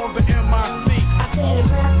poet on the MIC. I said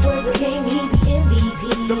if rap was a game, he'd be MVP.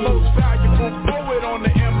 The most valuable poet on the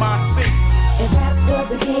MIC. If rap was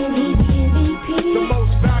a game, he'd be MVP. The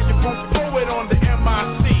most valuable poet on the MIC.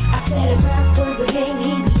 I said if rap was a game,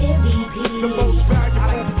 he'd be MVP. The most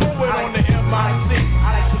valuable poet on the MIC.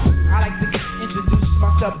 I like to introduce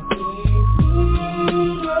myself.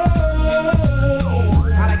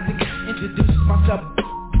 I like to introduce myself.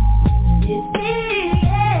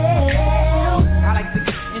 I like to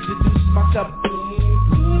introduce myself.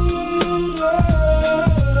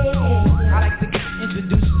 I like to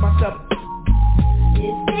introduce myself.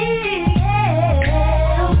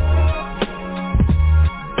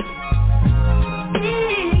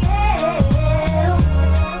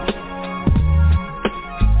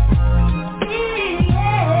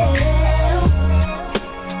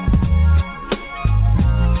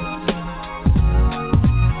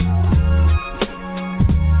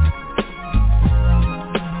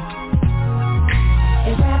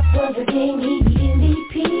 The game, he'd be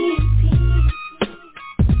MVP.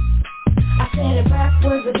 I said if rap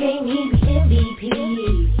was a game, he'd be MVP.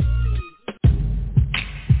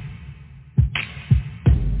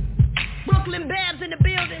 Brooklyn Babs in the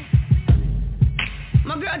building.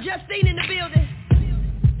 My girl Justine in the building.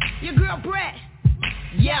 Your girl Brett.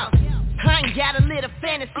 Yo, I ain't got a little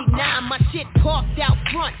fantasy now. My shit parked out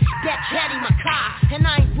front, that caddy my car. And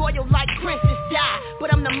I ain't royal like Princess Di,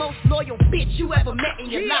 but I'm the most loyal bitch you ever met in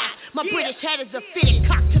your life. My British hat is a fitted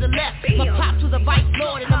cock to the left. My pops was a vice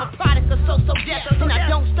lord and I'm a product of so death. And I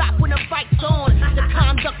don't stop when the fight's on. The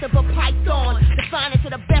conduct of a python, define it to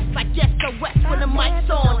the best like Jester West when the mic's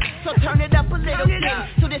on. So turn it up a little bit,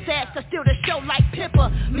 so this ass can steal the show like Pippa.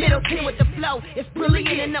 Middleton with the flow, it's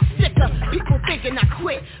brilliant and I'm sicker. People thinking I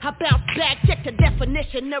quit, I bounce back, check the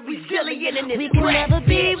definition of resilient in this We can never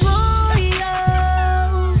be royal.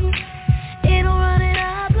 It'll run in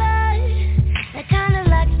our blood. That kind of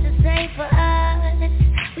luck's the same for us.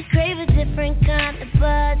 We crave a different kind of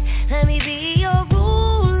buzz. Let me be your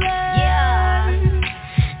ruler. Yeah.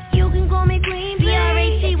 You can call me Queen Bee.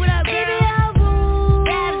 BRAT, what up, baby? I'll rule.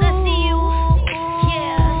 Babs, I see you.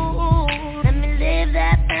 Yeah. Let me live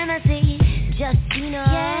that fantasy. Just, you know.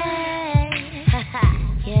 Yeah.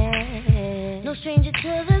 No stranger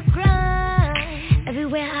to the grind.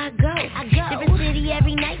 Everywhere I go. Different city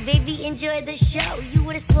every night, baby, enjoy the show. You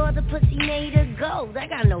would've swore the pussy made of gold. I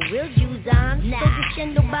got no real Jews on. So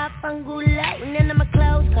crescendo by fungulo. And then my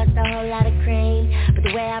clothes cost a whole lot of cream. But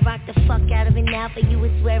the way I rock the fuck out of it now, for you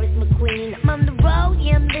would swear it's McQueen. I'm on the road,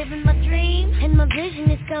 yeah, I'm living my dream. And my vision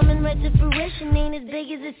is coming right to fruition. Ain't as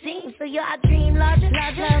big as it seems. So yeah, I dream larger,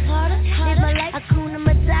 love harder. Live my life, Hakuna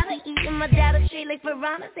Matata. Eating my data straight like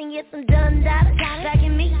piranhas. And yes, I'm done data. Back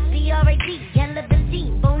in me, B-R-A-D, yellow the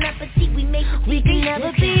D. Bon appetit, we make it. We can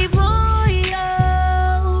never be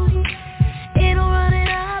royal. It'll run in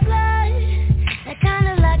our blood. That kind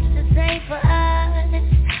of luck's the same for us.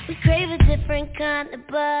 We crave a different kind of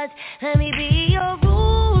buzz. Let me be your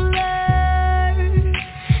ruler.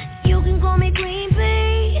 You can call me Queen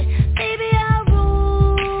Bee. Baby, I'll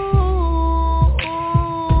rule.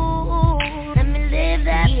 Let me live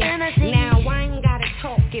that fantasy. Now I ain't gotta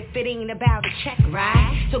talk if it ain't about a check,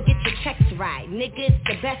 right? So get your checks right. Nigga, it's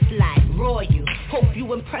the best life, royal. Hope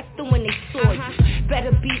you impressed them when they saw you.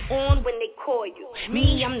 Better be on when they call you.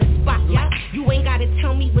 Me, I'm the spotlight. You ain't gotta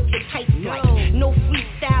tell me what your type's like. No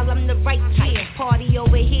freestyle, I'm the right type. Party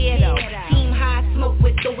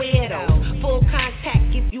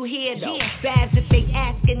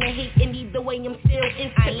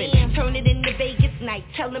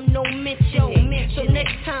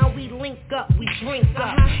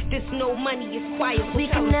up. This no money is quiet. We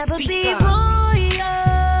can never be up. royal.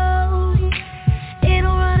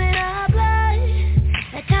 It'll run in our blood.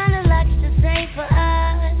 That kind of luck's the same for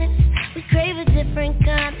us. We crave a different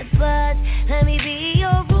kind of buzz. Let me be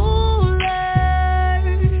your ruler.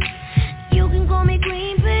 You can call me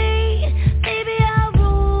Queen Bee. Baby, I'll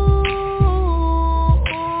rule.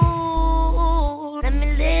 Let me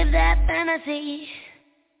live that fantasy.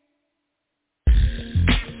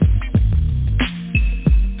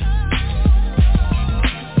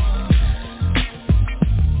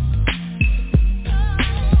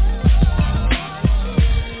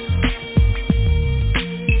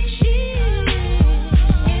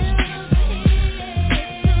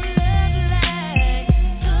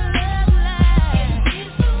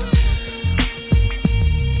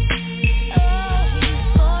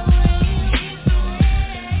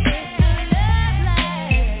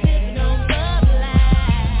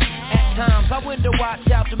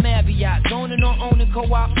 Watch out the Marriott, zoning on owning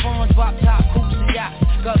co-op farms, drop top coops and yachts,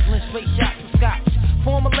 guzzling straight shots of scotch,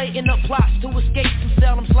 formulating up plots to escape from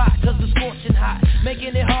Salem slot, cause it's scorching hot,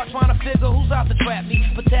 making it hard trying to figure who's out to trap me,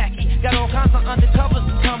 but tacky, got all kinds of undercovers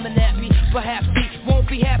coming at me, perhaps they won't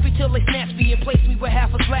be happy till they snatch me and place me with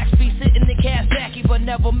half a slack speed, sitting in Kazaki, but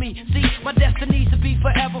never me, see, my destiny's to be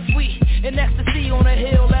forever free, in ecstasy on a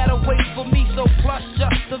hill that'll wait for me, so plush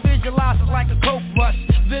just to visualize it like a coke rush,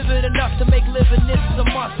 vivid enough to make living this a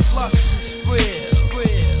must, plus real.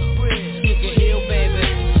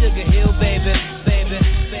 Sugar Hill, baby, baby,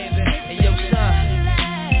 and yo son,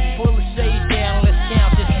 pull the shade down, let's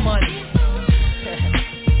count this money.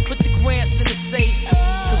 Put the grants in the safe,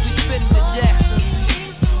 cause we spitting the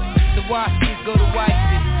Jacksons, the Washingtons go to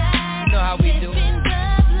wifey, you know how we do.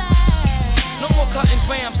 No more cutting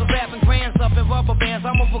grams or wrapping grams up in rubber bands,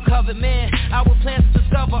 I'm a recovered man, I would plan to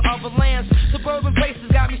discover other lands, suburban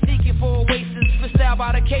places got me seeking for oasis, spit out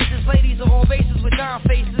by the cases, ladies of all races with dime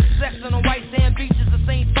faces, sex on the white sand beaches of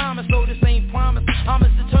St. Thomas, though this ain't promise, I'm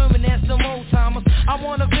as determined as some old timers, I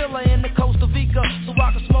want a villa in the Costa Rica, so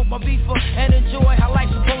I can smoke my beefer, and enjoy how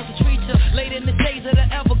life's supposed to treat you, laid in the shades of the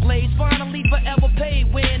Everglades, finally forever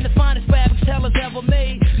paid, wearing the finest fabrics hellers ever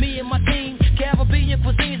made, me and my team, Caribbean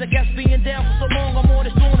cuisines, I guess being down for so long, I'm on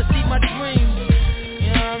this door to see my dreams,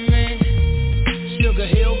 you know what I mean, Sugar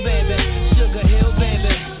Hill, baby, Sugar Hill, baby.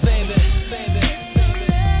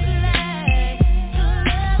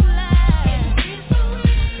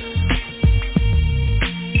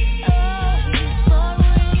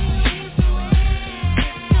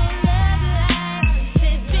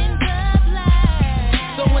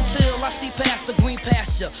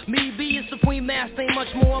 Me being supreme master ain't much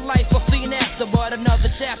more life a fiend after, but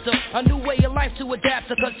another chapter, a new way of life to adapt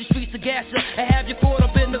to, cause the streets are gas ya, and have you caught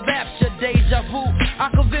up in the rapture, deja vu, I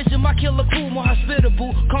can vision my killer crew more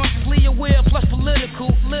hospitable, consciously aware plus political,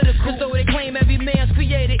 cause though they claim every man's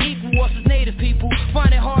created equal, us as native people,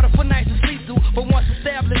 find it harder for nights to sleep through, but once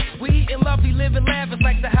established, we eating lovely, living lavish,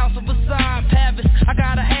 like the house of Versailles, Paris, I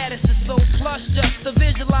gotta have this, it's so plush, just to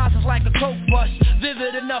visualize it's like a coke rush,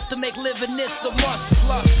 vivid enough to make living this a must,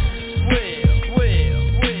 plus, real,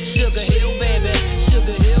 Sugar Hill, baby,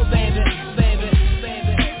 Sugar Hill, baby.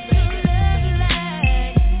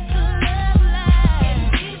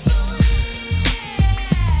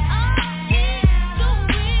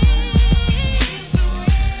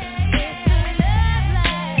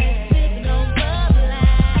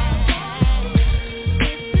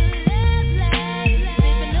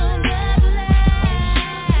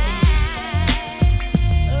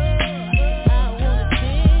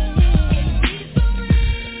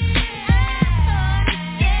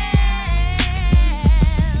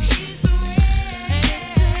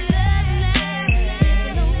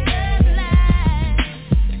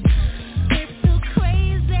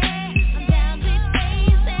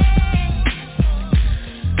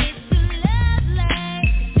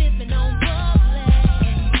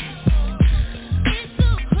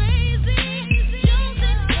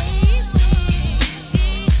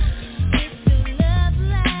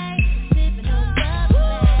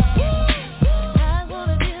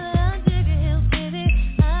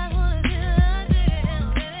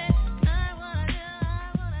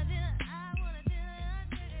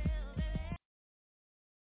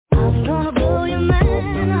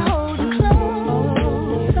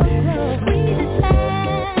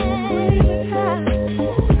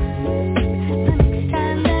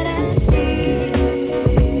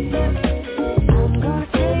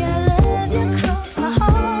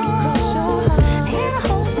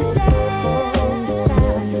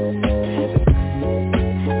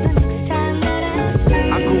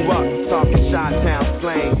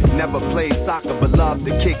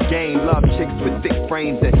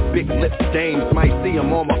 frames and big lip dames. Might see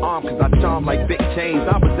them on my arm cause I charm like big chains.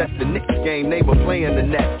 I was at the Knicks game, they were playing the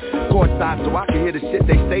Nets. Courtside so I could hear the shit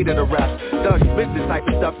they say to the refs. Doug business type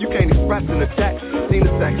of stuff you can't express in a text. Seen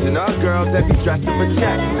a section of girls that be dressed for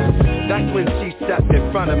checks. That's when she stepped in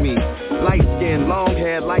front of me. Light skin, long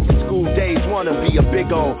hair, like the school days. Wanna be a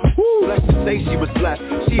big old, woo, let's just say she was blessed.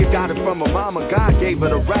 She had got it from her mama, God gave her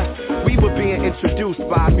the rest. We were being introduced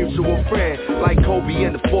by a mutual friend. Like Kobe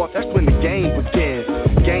in the fourth, that's when the game begins.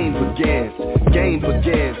 Game begins, game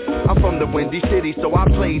begins. I'm from the Windy City, so I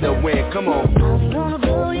play to win, come on. I'm gonna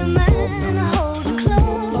blow your mind and hold you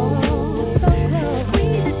close.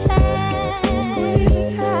 We decide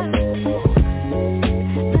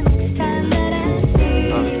the next time that I see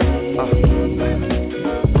you. I'm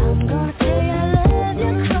gonna say I love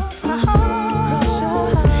you, cross my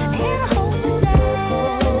heart, and hold you side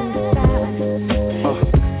to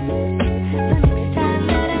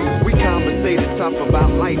side. We conversated tough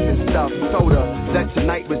about life and stuff. Told her that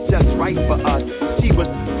tonight was just right for us. She was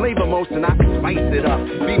flavor most and I could spice it up.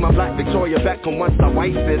 Be my black Victoria Beckham once I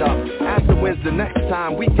wife it up. Ask her when's the next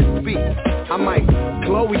time we can speak. I might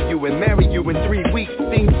Chloe you and marry you in 3 weeks.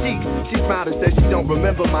 Seen cheeks, she smiled and said she don't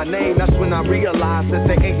remember my name. That's when I realized that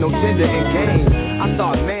there ain't no gender in game. I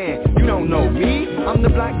thought, man, you don't know me. I'm the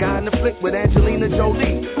black guy in the flick with Angelina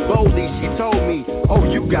Jolie. Boldly she told me, oh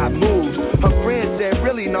you got moves. Her friend said,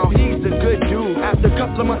 really no, he's a good dude. After a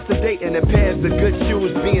couple of months of dating and pairs of good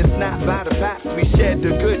shoes, being snapped by the paps, we shared the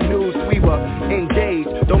good news. We were engaged,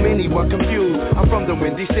 though many were confused. I'm from the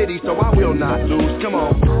Windy City, so I will not lose. Come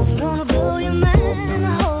on. I'm gonna blow your mind and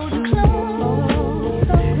hold you close.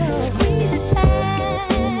 We decide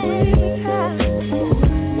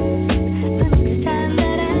the next time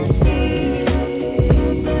that I see you.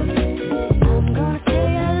 I'm gonna say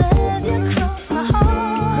I love you, cross my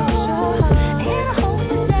heart, and hold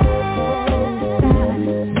you side.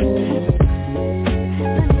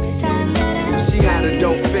 She had a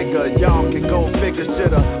dope figure, y'all can go figure.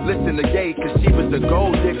 Shoulda listened to Ye cause she was a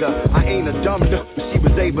gold digger. I ain't a dumb duck, but she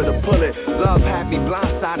was able to pull it. Love had me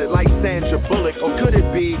blindsided like Sandra Bullock. Or could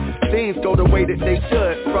it be things go the way that they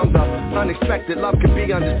should? From the unexpected, love can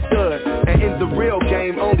be understood. And in the real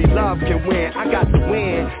game, only love can win. I got to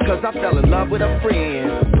win, cause I fell in love with a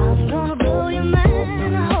friend. I'm gonna blow your mind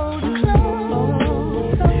and hold you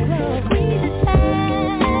close. We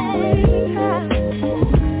decide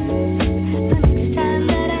the next time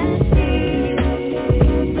that I see you.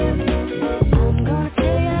 I'm gonna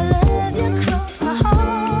say I love you, cross my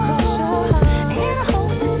heart, and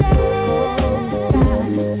hold you side.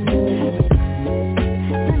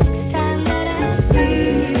 The next time that I see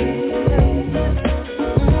you.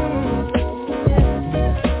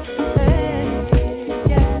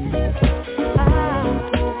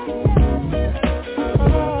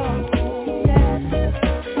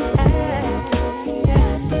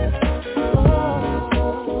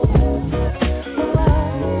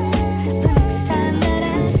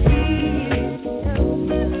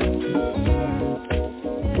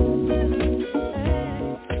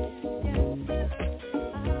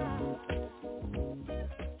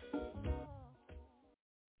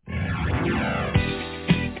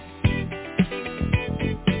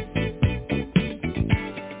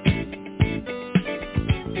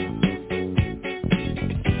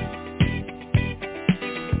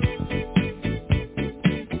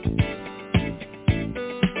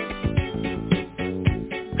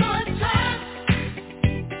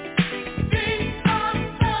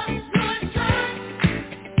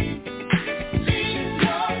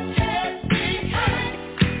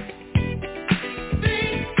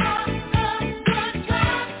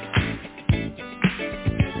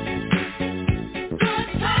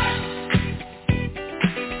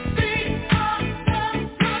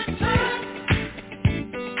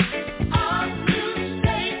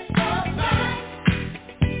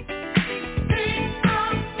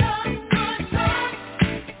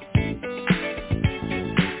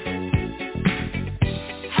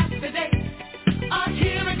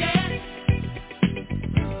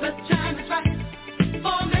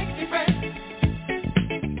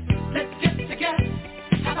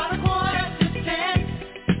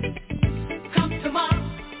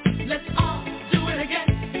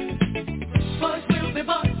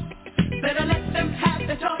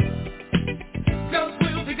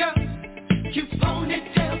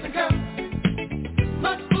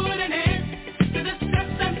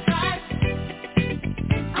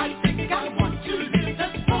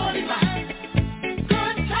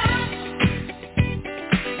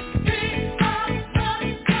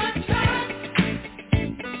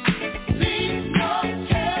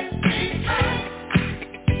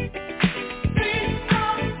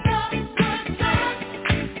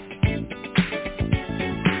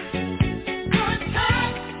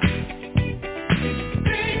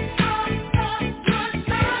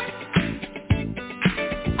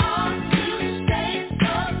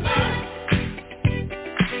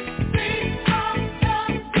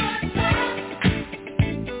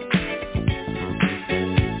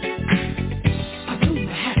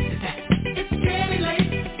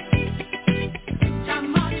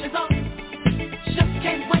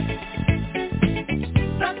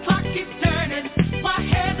 keep